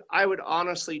 I would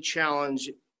honestly challenge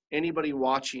anybody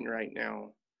watching right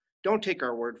now. Don't take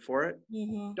our word for it.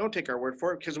 Mm-hmm. Don't take our word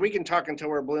for it, because we can talk until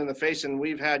we're blue in the face, and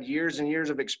we've had years and years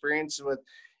of experience with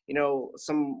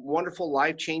some wonderful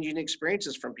life-changing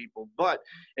experiences from people. But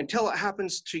until it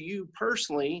happens to you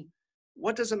personally,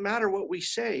 what does it matter what we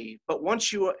say? But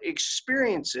once you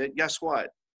experience it, guess what?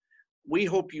 We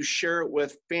hope you share it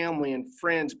with family and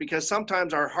friends, because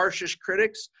sometimes our harshest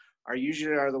critics are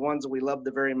usually the ones that we love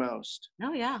the very most.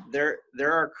 Oh yeah. They're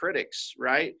our critics,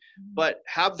 right? But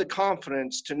have the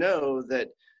confidence to know that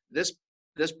this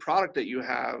product that you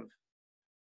have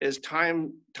is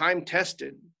time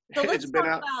tested. So let's talk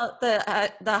about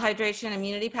the hydration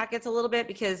immunity packets a little bit,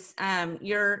 because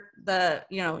you're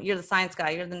the science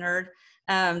guy, you're the nerd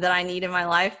that I need in my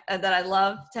life, that I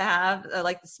love to have,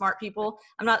 like the smart people.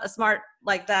 I'm not a smart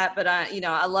like that, but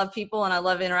I love people and I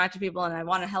love interacting with people and I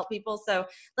want to help people. So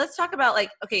let's talk about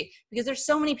because there's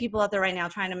so many people out there right now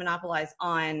trying to monopolize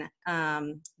on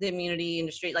the immunity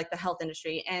industry, like the health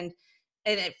industry, and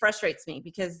it frustrates me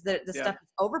because the stuff is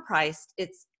overpriced.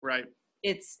 It's right.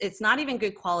 It's not even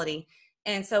good quality.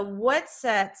 And so what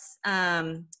sets,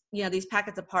 these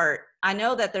packets apart? I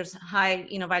know that there's high,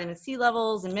 vitamin C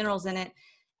levels and minerals in it,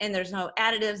 and there's no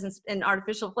additives and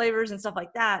artificial flavors and stuff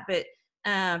like that. But,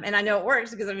 and I know it works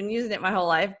because I've been using it my whole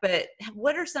life, but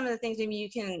what are some of the things maybe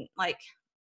you can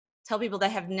tell people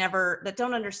that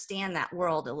don't understand that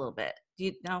world a little bit? Do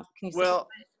you know? Can you Well,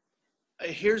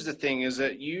 here's the thing is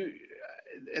that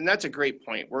and that's a great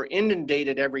point. We're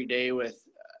inundated every day with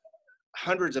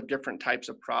hundreds of different types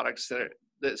of products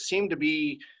that seem to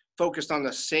be focused on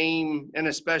the same, and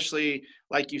especially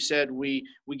like you said, we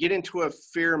get into a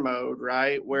fear mode,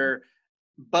 right? Where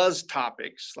buzz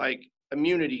topics like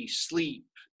immunity, sleep,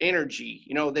 energy,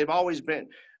 they've always been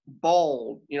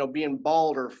bald, being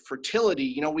bald or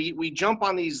fertility, we jump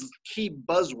on these key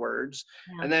buzzwords,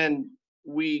 and then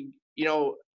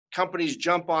companies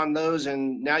jump on those,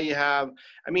 and now you have,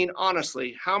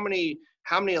 honestly, how many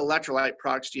electrolyte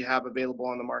products do you have available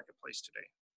on the marketplace today?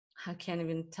 I can't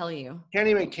even tell you. Can't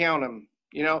even count them,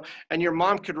 and your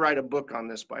mom could write a book on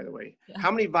this, by the way. Yeah.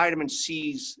 How many vitamin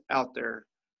C's out there,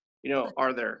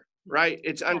 are there, right?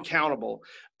 It's uncountable.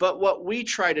 But what we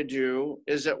try to do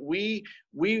is that we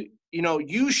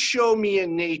you show me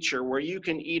in nature where you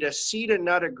can eat a seed, a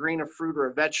nut, a grain of fruit, or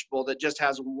a vegetable that just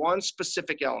has one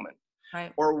specific element.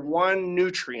 Right. Or one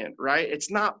nutrient, right? It's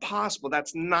not possible.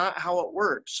 That's not how it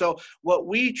works. So what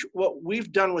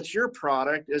we've done with your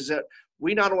product is that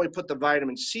we not only put the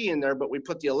vitamin C in there, but we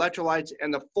put the electrolytes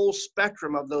and the full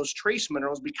spectrum of those trace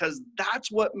minerals, because that's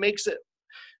what makes it,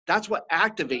 that's what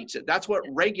activates it, that's what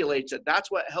regulates it, that's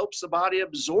what helps the body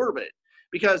absorb it.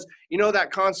 Because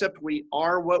that concept, we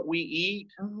are what we eat.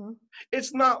 Mm-hmm.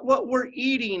 It's not what we're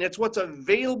eating, it's what's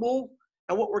available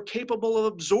and what we're capable of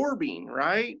absorbing,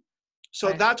 right? So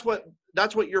right.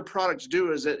 That's what your products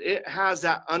do, is that it has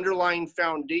that underlying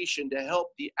foundation to help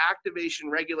the activation,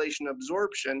 regulation,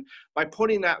 absorption by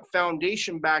putting that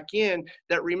foundation back in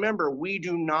that, remember, we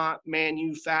do not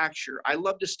manufacture. I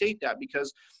love to state that,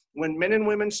 because when men and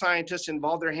women scientists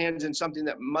involve their hands in something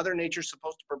that Mother Nature's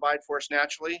supposed to provide for us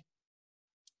naturally,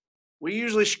 we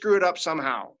usually screw it up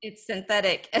somehow. It's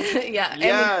synthetic. Yeah.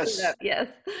 Yes. Yes.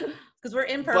 Because we're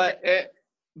imperfect.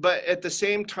 But at the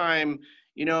same time,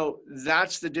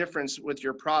 that's the difference with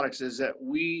your products, is that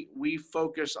we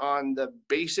focus on the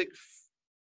basic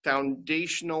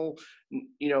foundational,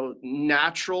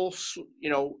 natural,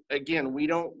 again, we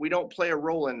don't play a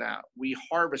role in that. We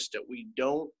harvest it. We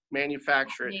don't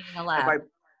manufacture it. In a lab.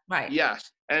 Right. Yes.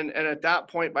 And at that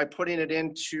point, by putting it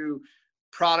into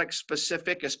product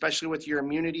specific, especially with your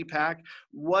immunity pack,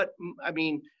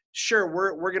 sure,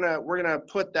 we're gonna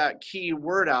put that key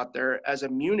word out there as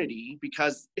immunity,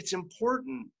 because it's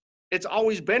important. It's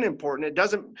always been important.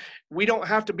 We don't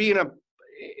have to be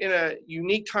in a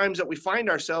unique times that we find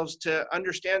ourselves to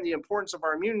understand the importance of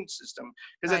our immune system,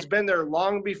 because It's been there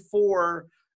long before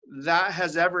that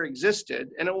has ever existed,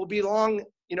 and it will be long,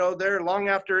 there long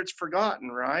after it's forgotten,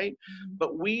 right? Mm-hmm.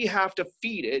 But we have to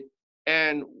feed it,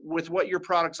 and with what your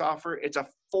products offer, it's a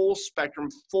full spectrum,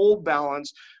 full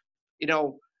balance,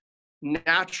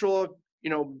 natural,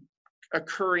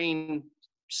 occurring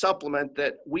supplement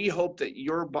that we hope that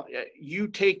you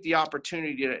take the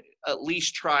opportunity to at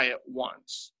least try it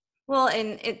once. Well,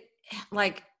 and it,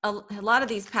 like a lot of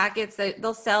these packets,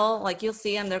 they'll sell, like you'll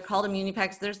see them, they're called immunity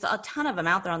packs. There's a ton of them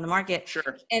out there on the market.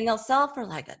 Sure. And they'll sell for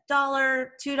like $1,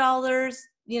 $2,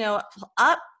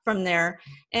 up from there.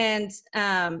 And,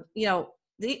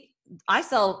 I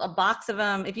sell a box of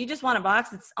them. If you just want a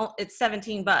box, it's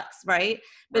 $17, right?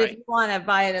 But right. If you want to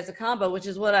buy it as a combo, which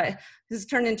is what this is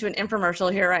turned into an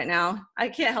infomercial here right now. I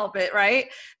can't help it, right?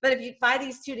 But if you buy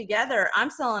these two together, I'm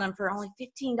selling them for only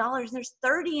 $15, and there's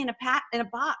 30 in a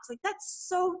box. Like, that's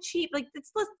so cheap. Like,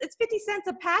 it's 50 cents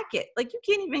a packet. Like, you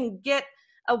can't even get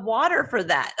a water for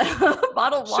that.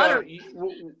 Bottled water.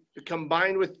 So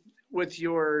combined with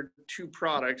your two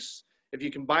products, if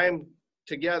you combine them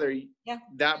together, Yeah.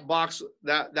 that box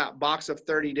of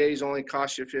 30 days only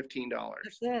costs you $15.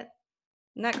 That's it.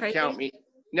 Isn't that crazy? Count me.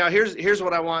 Now here's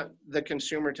what I want the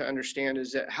consumer to understand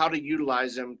is that how to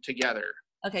utilize them together.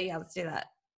 Okay, yeah, let's do that.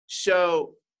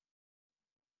 So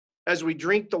as we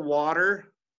drink the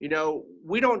water,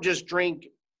 we don't just drink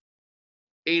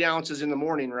 8 ounces in the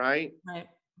morning, right? Right.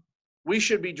 We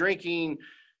should be drinking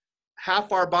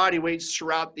half our body weights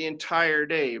throughout the entire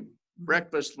day,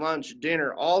 breakfast, lunch,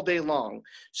 dinner, all day long.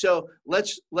 So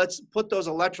let's put those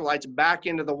electrolytes back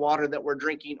into the water that we're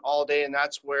drinking all day, and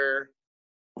that's where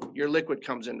your liquid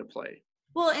comes into play.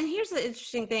 Well, and here's the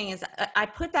interesting thing is I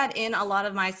put that in a lot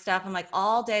of my stuff. I'm like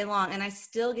all day long, and I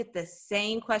still get the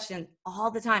same question all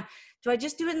the time. Do I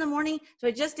just do it in the morning? Do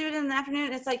I just do it in the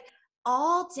afternoon? It's like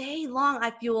all day long,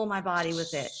 I fuel my body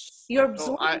with it. You're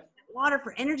absorbing water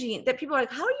for energy. That people are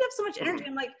like, how do you have so much energy?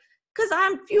 I'm like, because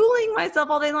I'm fueling myself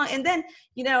all day long. And then,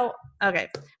 okay,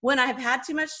 when I've had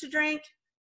too much to drink,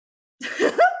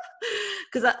 because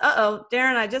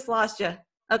Darren, I just lost you.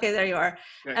 Okay, there you are.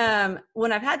 Okay.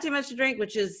 When I've had too much to drink,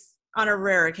 which is on a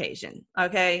rare occasion,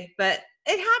 okay, but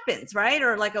it happens, right?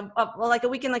 Or like a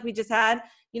weekend like we just had,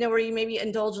 where you maybe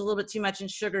indulge a little bit too much in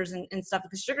sugars and stuff,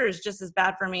 because sugar is just as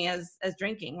bad for me as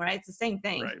drinking, right? It's the same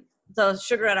thing. Right. So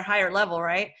sugar at a higher level,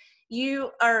 right?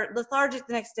 You are lethargic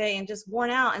the next day and just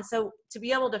worn out. And so to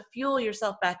be able to fuel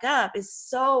yourself back up it's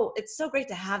so great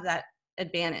to have that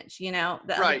advantage,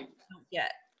 that right. Don't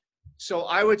get. So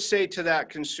I would say to that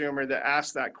consumer that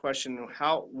asked that question,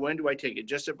 when do I take it?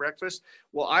 Just at breakfast?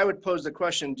 Well, I would pose the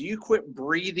question, do you quit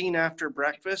breathing after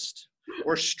breakfast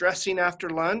or stressing after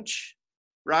lunch?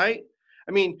 Right?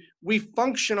 I mean, we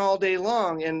function all day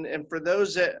long. And for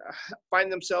those that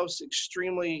find themselves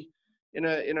extremely in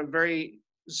a very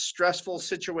stressful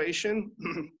situation,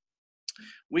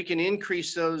 we can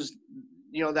increase those,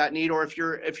 that need. Or if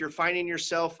you're finding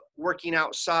yourself working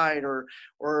outside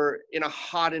or in a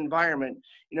hot environment,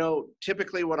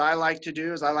 typically what I like to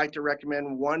do is I like to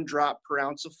recommend 1 drop per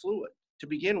ounce of fluid to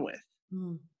begin with.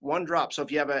 1 drop. So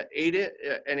if you have an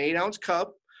 8 ounce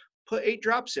cup, put 8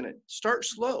 drops in it. Start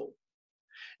slow.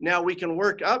 Now we can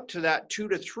work up to that 2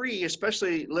 to 3,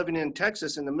 especially living in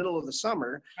Texas in the middle of the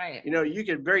summer. Right. You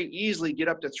could very easily get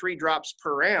up to 3 drops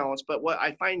per ounce. But what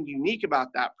I find unique about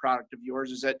that product of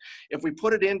yours is that if we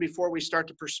put it in before we start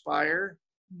to perspire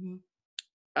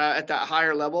at that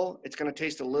higher level, it's going to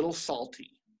taste a little salty.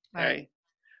 Okay. Right.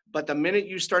 But the minute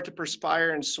you start to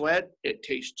perspire and sweat, it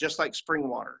tastes just like spring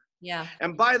water. Yeah.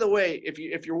 And by the way,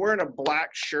 if you're wearing a black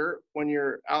shirt when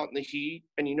you're out in the heat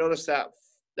and you notice that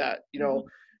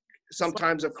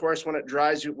sometimes, of course, when it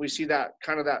dries, we see that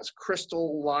kind of that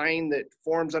crystal line that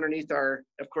forms underneath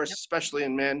of course, especially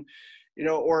in men,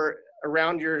 or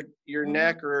around your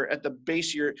neck or at the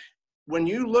base of when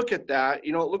you look at that,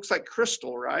 it looks like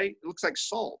crystal, right? It looks like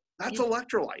salt. That's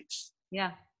electrolytes.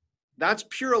 Yeah. That's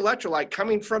pure electrolyte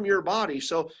coming from your body.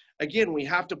 So again, we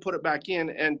have to put it back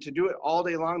in, and to do it all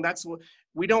day long,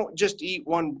 we don't just eat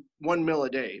one meal a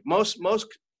day. Most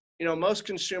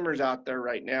consumers out there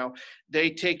right now,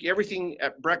 they take everything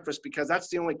at breakfast because that's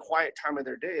the only quiet time of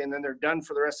their day, and then they're done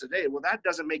for the rest of the day. Well, that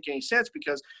doesn't make any sense,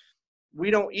 because we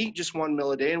don't eat just 1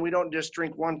 meal a day, and we don't just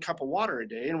drink 1 cup of water a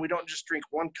day, and we don't just drink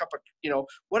 1 cup of,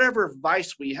 whatever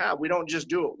vice we have. We don't just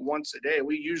do it once a day.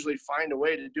 We usually find a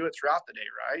way to do it throughout the day,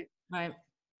 right? Right.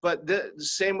 But the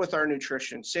same with our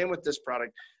nutrition, same with this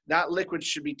product. That liquid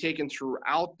should be taken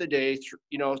throughout the day,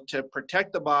 to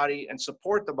protect the body and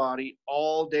support the body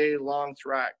all day long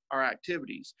throughout our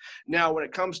activities. Now, when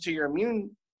it comes to your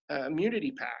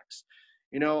immunity packs,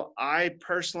 I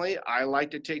personally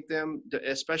like to take them,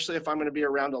 especially if I'm going to be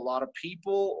around a lot of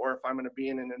people, or if I'm going to be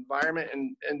in an environment.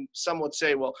 And some would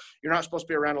say, well, you're not supposed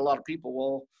to be around a lot of people.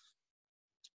 Well,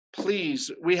 please,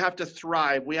 we have to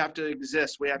thrive. We have to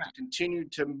exist. We have to continue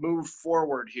to move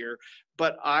forward here.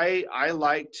 But I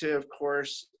like to, of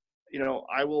course,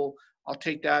 I'll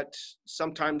take that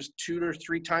sometimes 2 or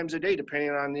 3 times a day,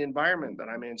 depending on the environment that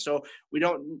I'm in. So we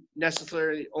don't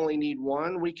necessarily only need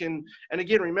 1. We can, and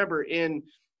again, remember in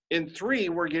 3,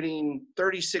 we're getting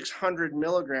 3,600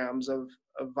 milligrams of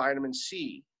vitamin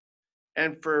C.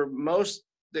 And for most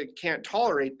that can't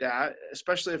tolerate that,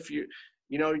 especially if you're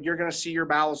going to see your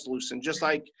bowels loosen. Just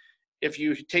like if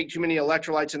you take too many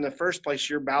electrolytes in the first place,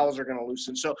 your bowels are going to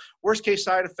loosen. So worst case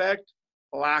side effect,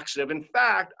 laxative. In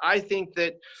fact, I think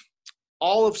that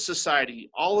all of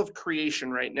society, all of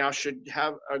creation right now should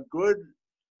have a good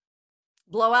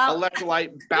blowout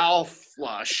electrolyte bowel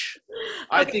flush.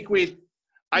 Okay. I think we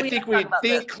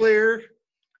think clear.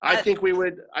 I think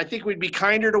we'd be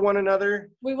kinder to one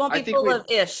another. We won't be full of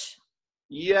ish.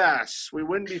 Yes, we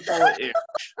wouldn't be full of ish.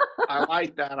 I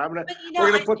like that.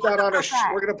 We're gonna put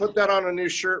that on a new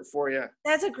shirt for you.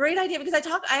 That's a great idea, because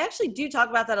I actually do talk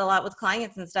about that a lot with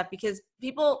clients and stuff, because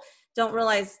people don't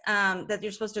realize that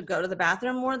you're supposed to go to the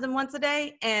bathroom more than once a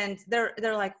day, and they're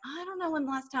like, I don't know when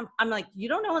the last time. I'm like, you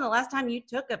don't know when the last time you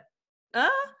took a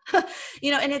and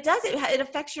it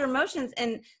affects your emotions.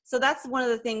 And so that's one of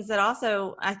the things that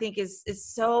also I think is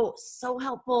so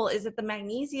helpful, is that the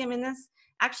magnesium in this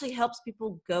actually helps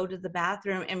people go to the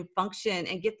bathroom and function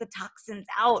and get the toxins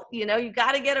out. You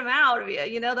got to get them out of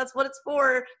you. That's what it's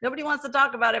for. Nobody wants to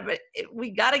talk about it, but we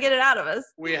got to get it out of us.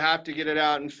 We have to get it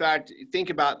out. In fact,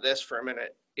 think about this for a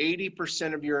minute.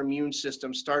 80% of your immune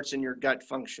system starts in your gut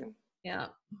function. Yeah.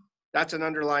 That's an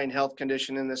underlying health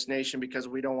condition in this nation, because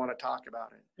we don't want to talk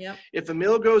about it. Yep. If a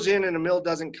meal goes in and a meal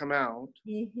doesn't come out,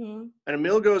 mm-hmm. and a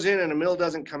meal goes in and a meal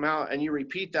doesn't come out, and you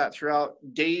repeat that throughout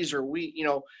days or weeks,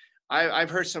 I've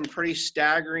heard some pretty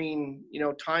staggering,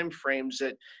 time frames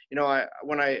that,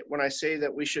 when I say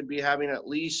that we should be having at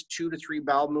least 2 to 3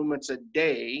 bowel movements a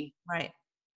day, right?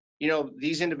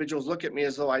 These individuals look at me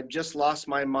as though I just lost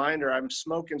my mind, or I'm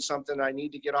smoking something I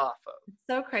need to get off of. It's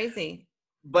so crazy.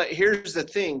 But here's the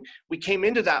thing. We came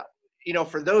into that,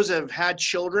 for those that have had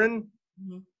children,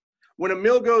 mm-hmm. when a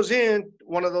meal goes in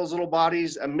one of those little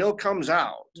bodies, a meal comes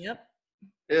out. Yep.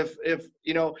 If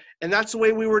and that's the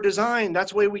way we were designed.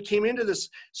 That's the way we came into this.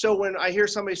 So when I hear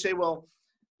somebody say, well,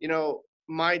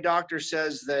 my doctor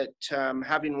says that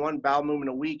having 1 bowel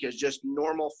movement a week is just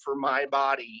normal for my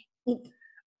body,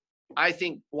 I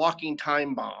think walking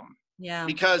time bomb. Yeah.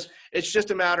 Because it's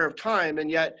just a matter of time. And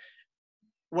yet,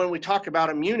 when we talk about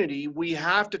immunity, we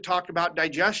have to talk about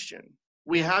digestion.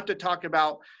 We have to talk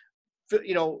about,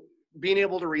 being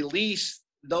able to release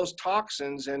those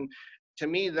toxins. And to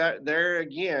me, that there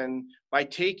again, by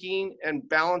taking and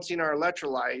balancing our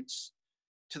electrolytes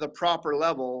to the proper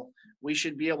level, we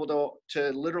should be able to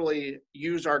literally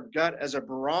use our gut as a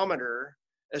barometer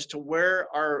as to where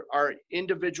our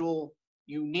individual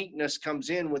uniqueness comes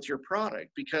in with your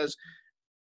product, because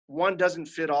one doesn't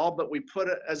fit all, but we put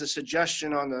it as a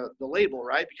suggestion on the label,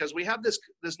 right? Because we have this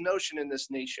notion in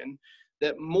this nation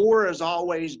that more is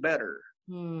always better,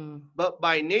 but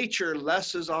by nature,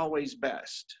 less is always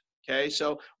best. Okay,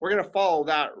 so we're going to follow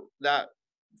that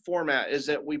format, is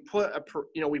that we put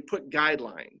we put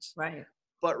guidelines, right?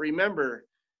 But remember,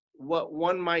 what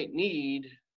one might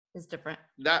need is different.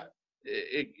 That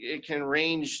it can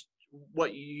range.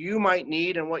 What you might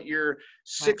need and what your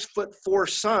 6'4"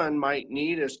 son might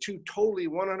need is 2 totally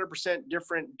 100%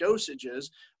 different dosages.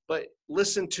 But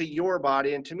listen to your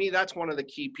body. And to me, that's one of the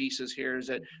key pieces here, is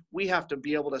that we have to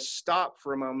be able to stop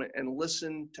for a moment and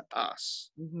listen to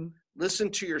us. Mm-hmm.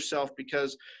 Listen to yourself,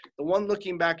 because the one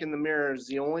looking back in the mirror is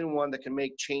the only one that can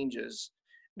make changes.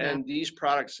 Yeah. And these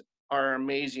products are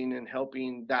amazing in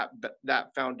helping that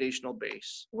foundational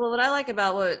base. Well, what I like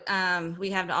about what we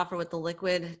have to offer with the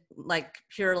liquid, like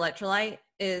pure electrolyte,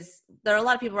 is there are a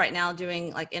lot of people right now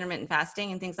doing like intermittent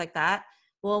fasting and things like that.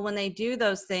 Well, when they do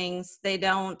those things, they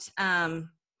don't want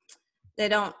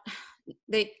to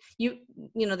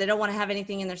have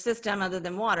anything in their system other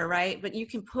than water, right? But you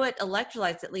can put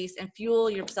electrolytes at least and fuel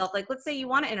yourself. Like, let's say you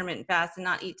want to intermittent fast and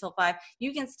not eat till 5.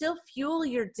 You can still fuel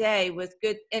your day with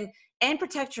good and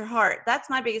protect your heart. That's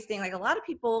my biggest thing. Like, a lot of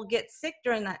people get sick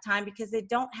during that time because they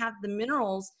don't have the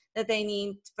minerals that they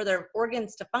need for their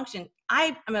organs to function.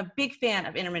 I am a big fan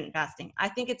of intermittent fasting. I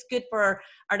think it's good for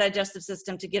our digestive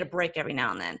system to get a break every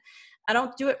now and then. I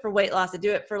don't do it for weight loss. I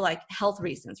do it for like health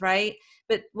reasons, right?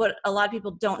 But what a lot of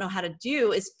people don't know how to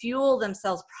do is fuel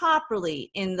themselves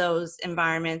properly in those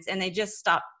environments, and they just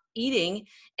stop eating,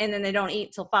 and then they don't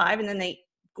eat till 5, and then they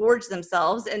gorge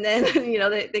themselves, and then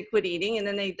they quit eating, and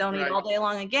then they don't eat all day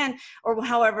long again, or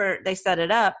however they set it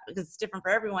up, because it's different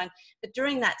for everyone. But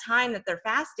during that time that they're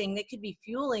fasting, they could be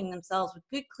fueling themselves with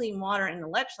good clean water and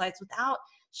electrolytes without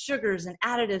sugars and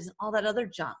additives and all that other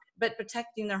junk, but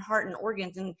protecting their heart and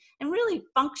organs and really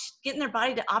getting their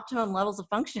body to optimum levels of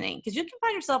functioning. Because you can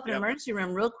find yourself in an emergency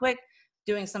room real quick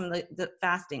doing some of the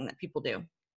fasting that people do.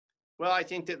 Well, I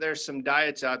think that there's some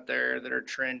diets out there that are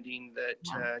trending that,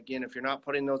 again, if you're not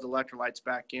putting those electrolytes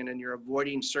back in and you're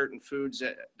avoiding certain foods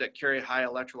that carry high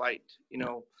electrolyte,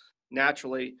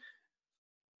 naturally,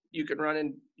 you can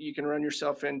run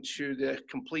yourself into the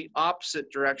complete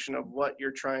opposite direction of what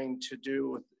you're trying to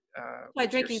do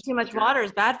with drinking too much water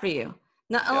is bad for you.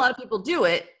 Not a lot of people do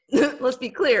it. Let's be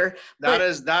clear.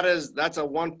 That's a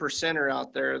 1%er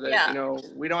out there that,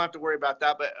 we don't have to worry about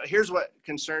that. But here's what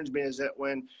concerns me, is that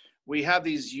when we have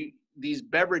these these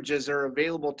beverages are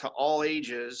available to all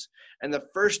ages, and the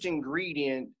first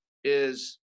ingredient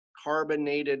is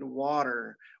carbonated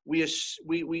water. We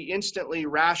instantly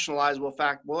rationalize,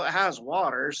 well, it has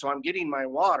water, so I'm getting my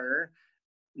water.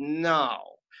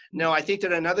 No, I think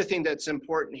that another thing that's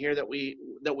important here that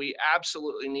we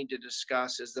absolutely need to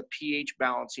discuss is the pH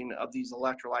balancing of these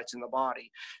electrolytes in the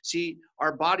body. See,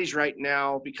 our bodies right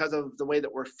now, because of the way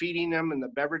that we're feeding them and the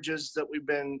beverages that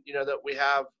that we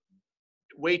have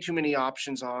way too many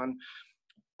options on,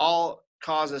 all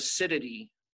cause acidity,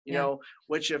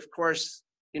 which of course,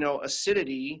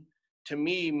 acidity to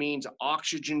me means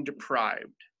oxygen deprived.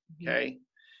 Okay.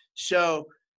 So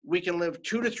we can live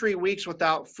 2 to 3 weeks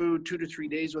without food, 2 to 3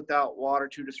 days without water,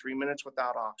 2 to 3 minutes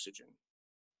without oxygen.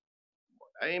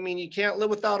 I mean, you can't live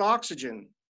without oxygen.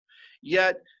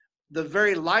 Yet the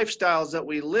very lifestyles that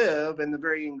we live and the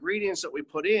very ingredients that we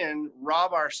put in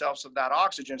rob ourselves of that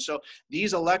oxygen. So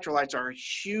these electrolytes are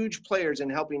huge players in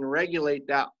helping regulate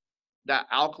that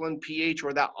alkaline pH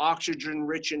or that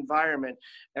oxygen-rich environment.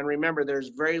 And remember,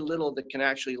 there's very little that can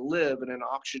actually live in an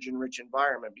oxygen-rich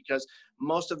environment, because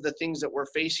most of the things that we're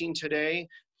facing today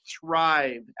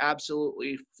thrive,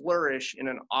 absolutely flourish in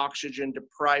an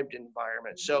oxygen-deprived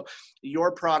environment. So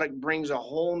your product brings a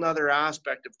whole nother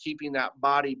aspect of keeping that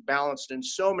body balanced in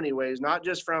so many ways, not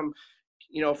just from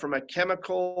a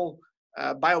chemical,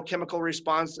 biochemical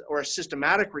response or a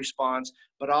systematic response,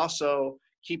 but also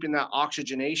keeping that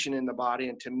oxygenation in the body.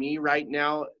 And to me right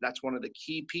now, that's one of the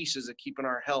key pieces of keeping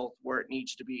our health where it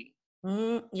needs to be.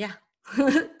 Yeah.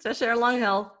 Especially our lung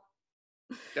health.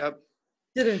 Yep.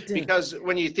 Because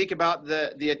when you think about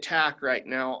the attack right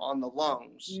now on the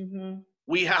lungs,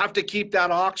 we have to keep that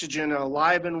oxygen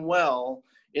alive and well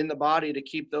in the body to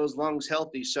keep those lungs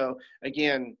healthy. So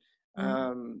again,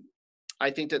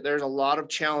 I think that there's a lot of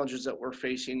challenges that we're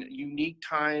facing, unique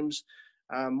times,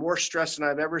 more stress than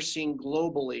I've ever seen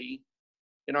globally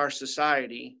in our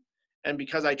society. And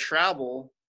because I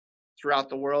travel throughout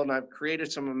the world and I've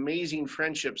created some amazing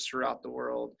friendships throughout the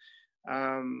world,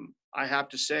 I have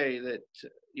to say that,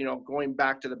 going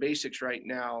back to the basics right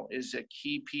now is a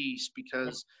key piece,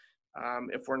 because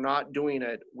if we're not doing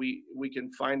it, we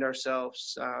can find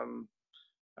ourselves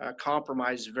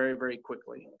compromised very, very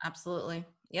quickly. Absolutely.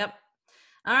 Yep.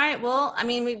 All right. Well, I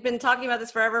mean, we've been talking about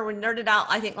this forever. We nerded out,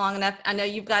 I think, long enough. I know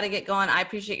you've got to get going. I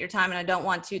appreciate your time, and I don't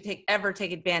want to ever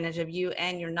take advantage of you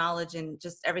and your knowledge and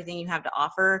just everything you have to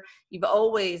offer. You've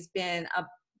always been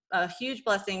a huge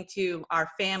blessing to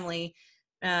our family.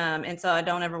 And so I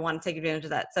don't ever want to take advantage of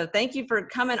that. So thank you for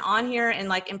coming on here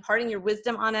and imparting your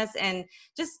wisdom on us, and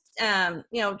just,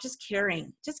 just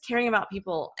caring about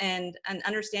people and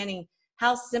understanding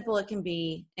how simple it can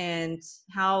be and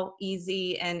how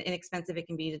easy and inexpensive it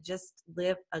can be to just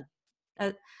live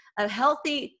a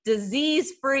healthy,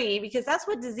 disease-free, because that's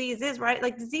what disease is, right?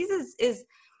 Like, disease is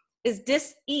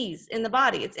dis-ease in the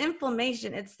body. It's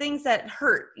inflammation. It's things that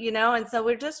hurt, and so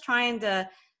we're just trying to,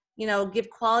 give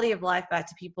quality of life back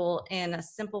to people in a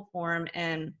simple form.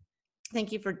 And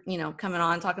thank you for, coming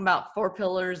on, talking about 4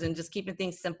 pillars and just keeping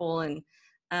things simple. And,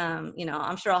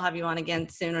 I'm sure I'll have you on again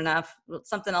soon enough.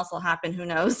 Something else will happen. Who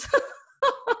knows?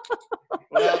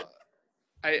 Well,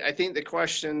 I think the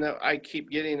question that I keep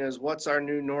getting is, what's our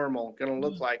new normal going to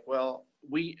look like? Well,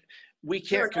 we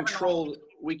can't control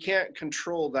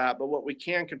that, but what we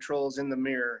can control is in the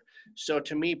mirror. So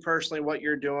to me personally, what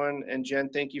you're doing, and Jen,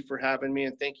 thank you for having me,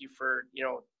 and thank you for,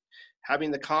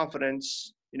 having the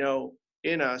confidence,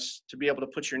 in us to be able to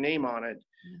put your name on it.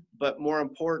 But more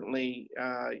importantly,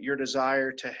 your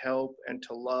desire to help and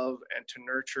to love and to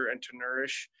nurture and to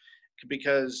nourish,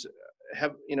 because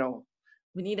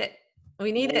we need it.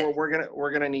 We need it.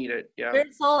 We're gonna need it. Yeah.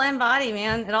 Spirit, soul, and body,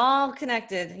 man. It all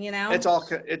connected. It's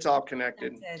all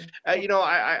connected.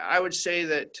 I would say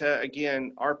that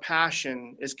again, our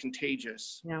passion is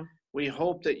contagious. Yeah. We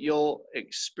hope that you'll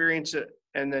experience it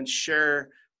and then share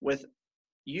with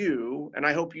you, and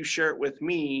I hope you share it with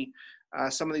me,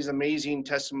 some of these amazing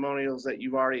testimonials that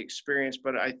you've already experienced.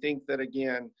 But I think that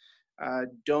again,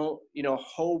 hope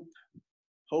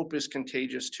is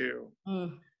contagious too.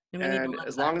 And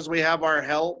as long as we have our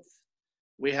health,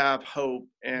 we have hope.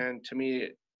 And to me,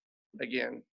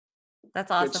 again, that's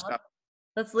awesome.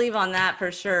 Let's leave on that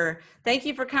for sure. Thank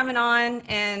you for coming on.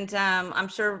 And I'm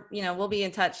sure, we'll be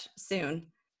in touch soon.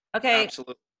 Okay.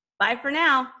 Absolutely. Bye for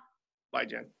now. Bye,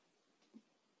 Jen.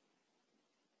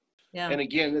 Yeah. And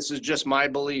again, this is just my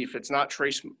belief. It's not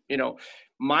trace,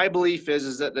 my belief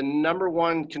is that the number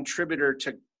one contributor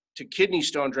to kidney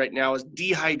stones right now is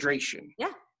dehydration.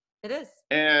 Yeah, it is.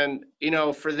 And,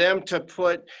 for them to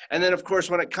put, and then of course,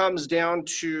 when it comes down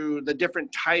to the different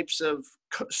types of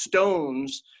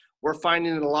stones, we're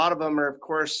finding that a lot of them are, of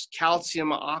course,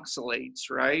 calcium oxalates,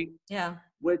 right? Yeah.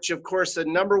 Which, of course, the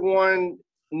number one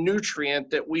nutrient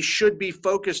that we should be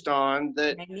focused on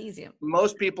that Magnesium.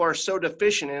 most people are so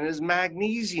deficient in is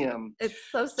magnesium. It's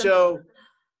so simple.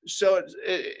 So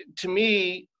to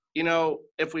me, you know,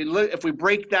 if we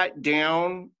break that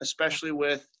down, especially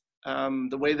with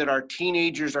the way that our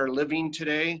teenagers are living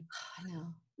today, I know.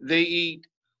 they eat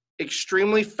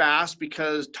extremely fast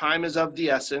because time is of the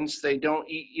essence. They don't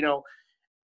eat, you know,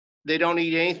 they don't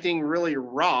eat anything really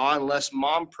raw unless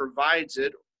mom provides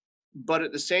it. But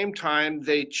at the same time,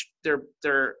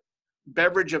 their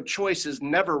beverage of choice is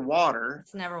never water.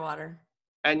 It's never water.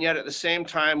 And yet at the same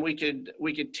time, we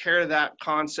could tear that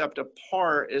concept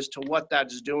apart as to what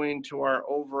that's doing to our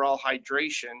overall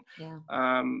hydration. Yeah.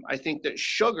 I think that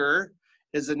sugar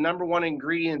is the number one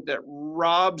ingredient that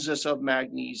robs us of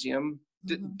magnesium,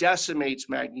 decimates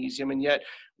magnesium. And yet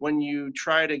when you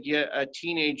try to get a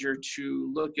teenager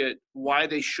to look at why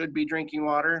they should be drinking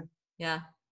water, Yeah.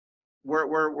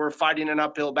 we're fighting an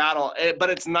uphill battle. But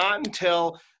it's not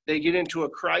until they get into a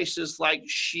crisis like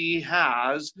she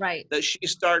has, right, that she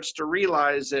starts to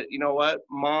realize that, you know what,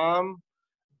 mom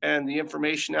and the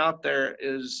information out there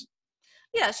is.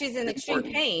 Yeah, she's in extreme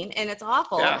pain and it's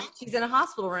awful. Yeah. She's in a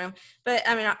hospital room, but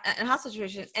I mean, in a hospital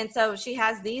situation. And so she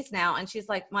has these now and she's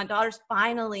like, my daughter's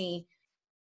finally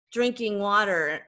drinking water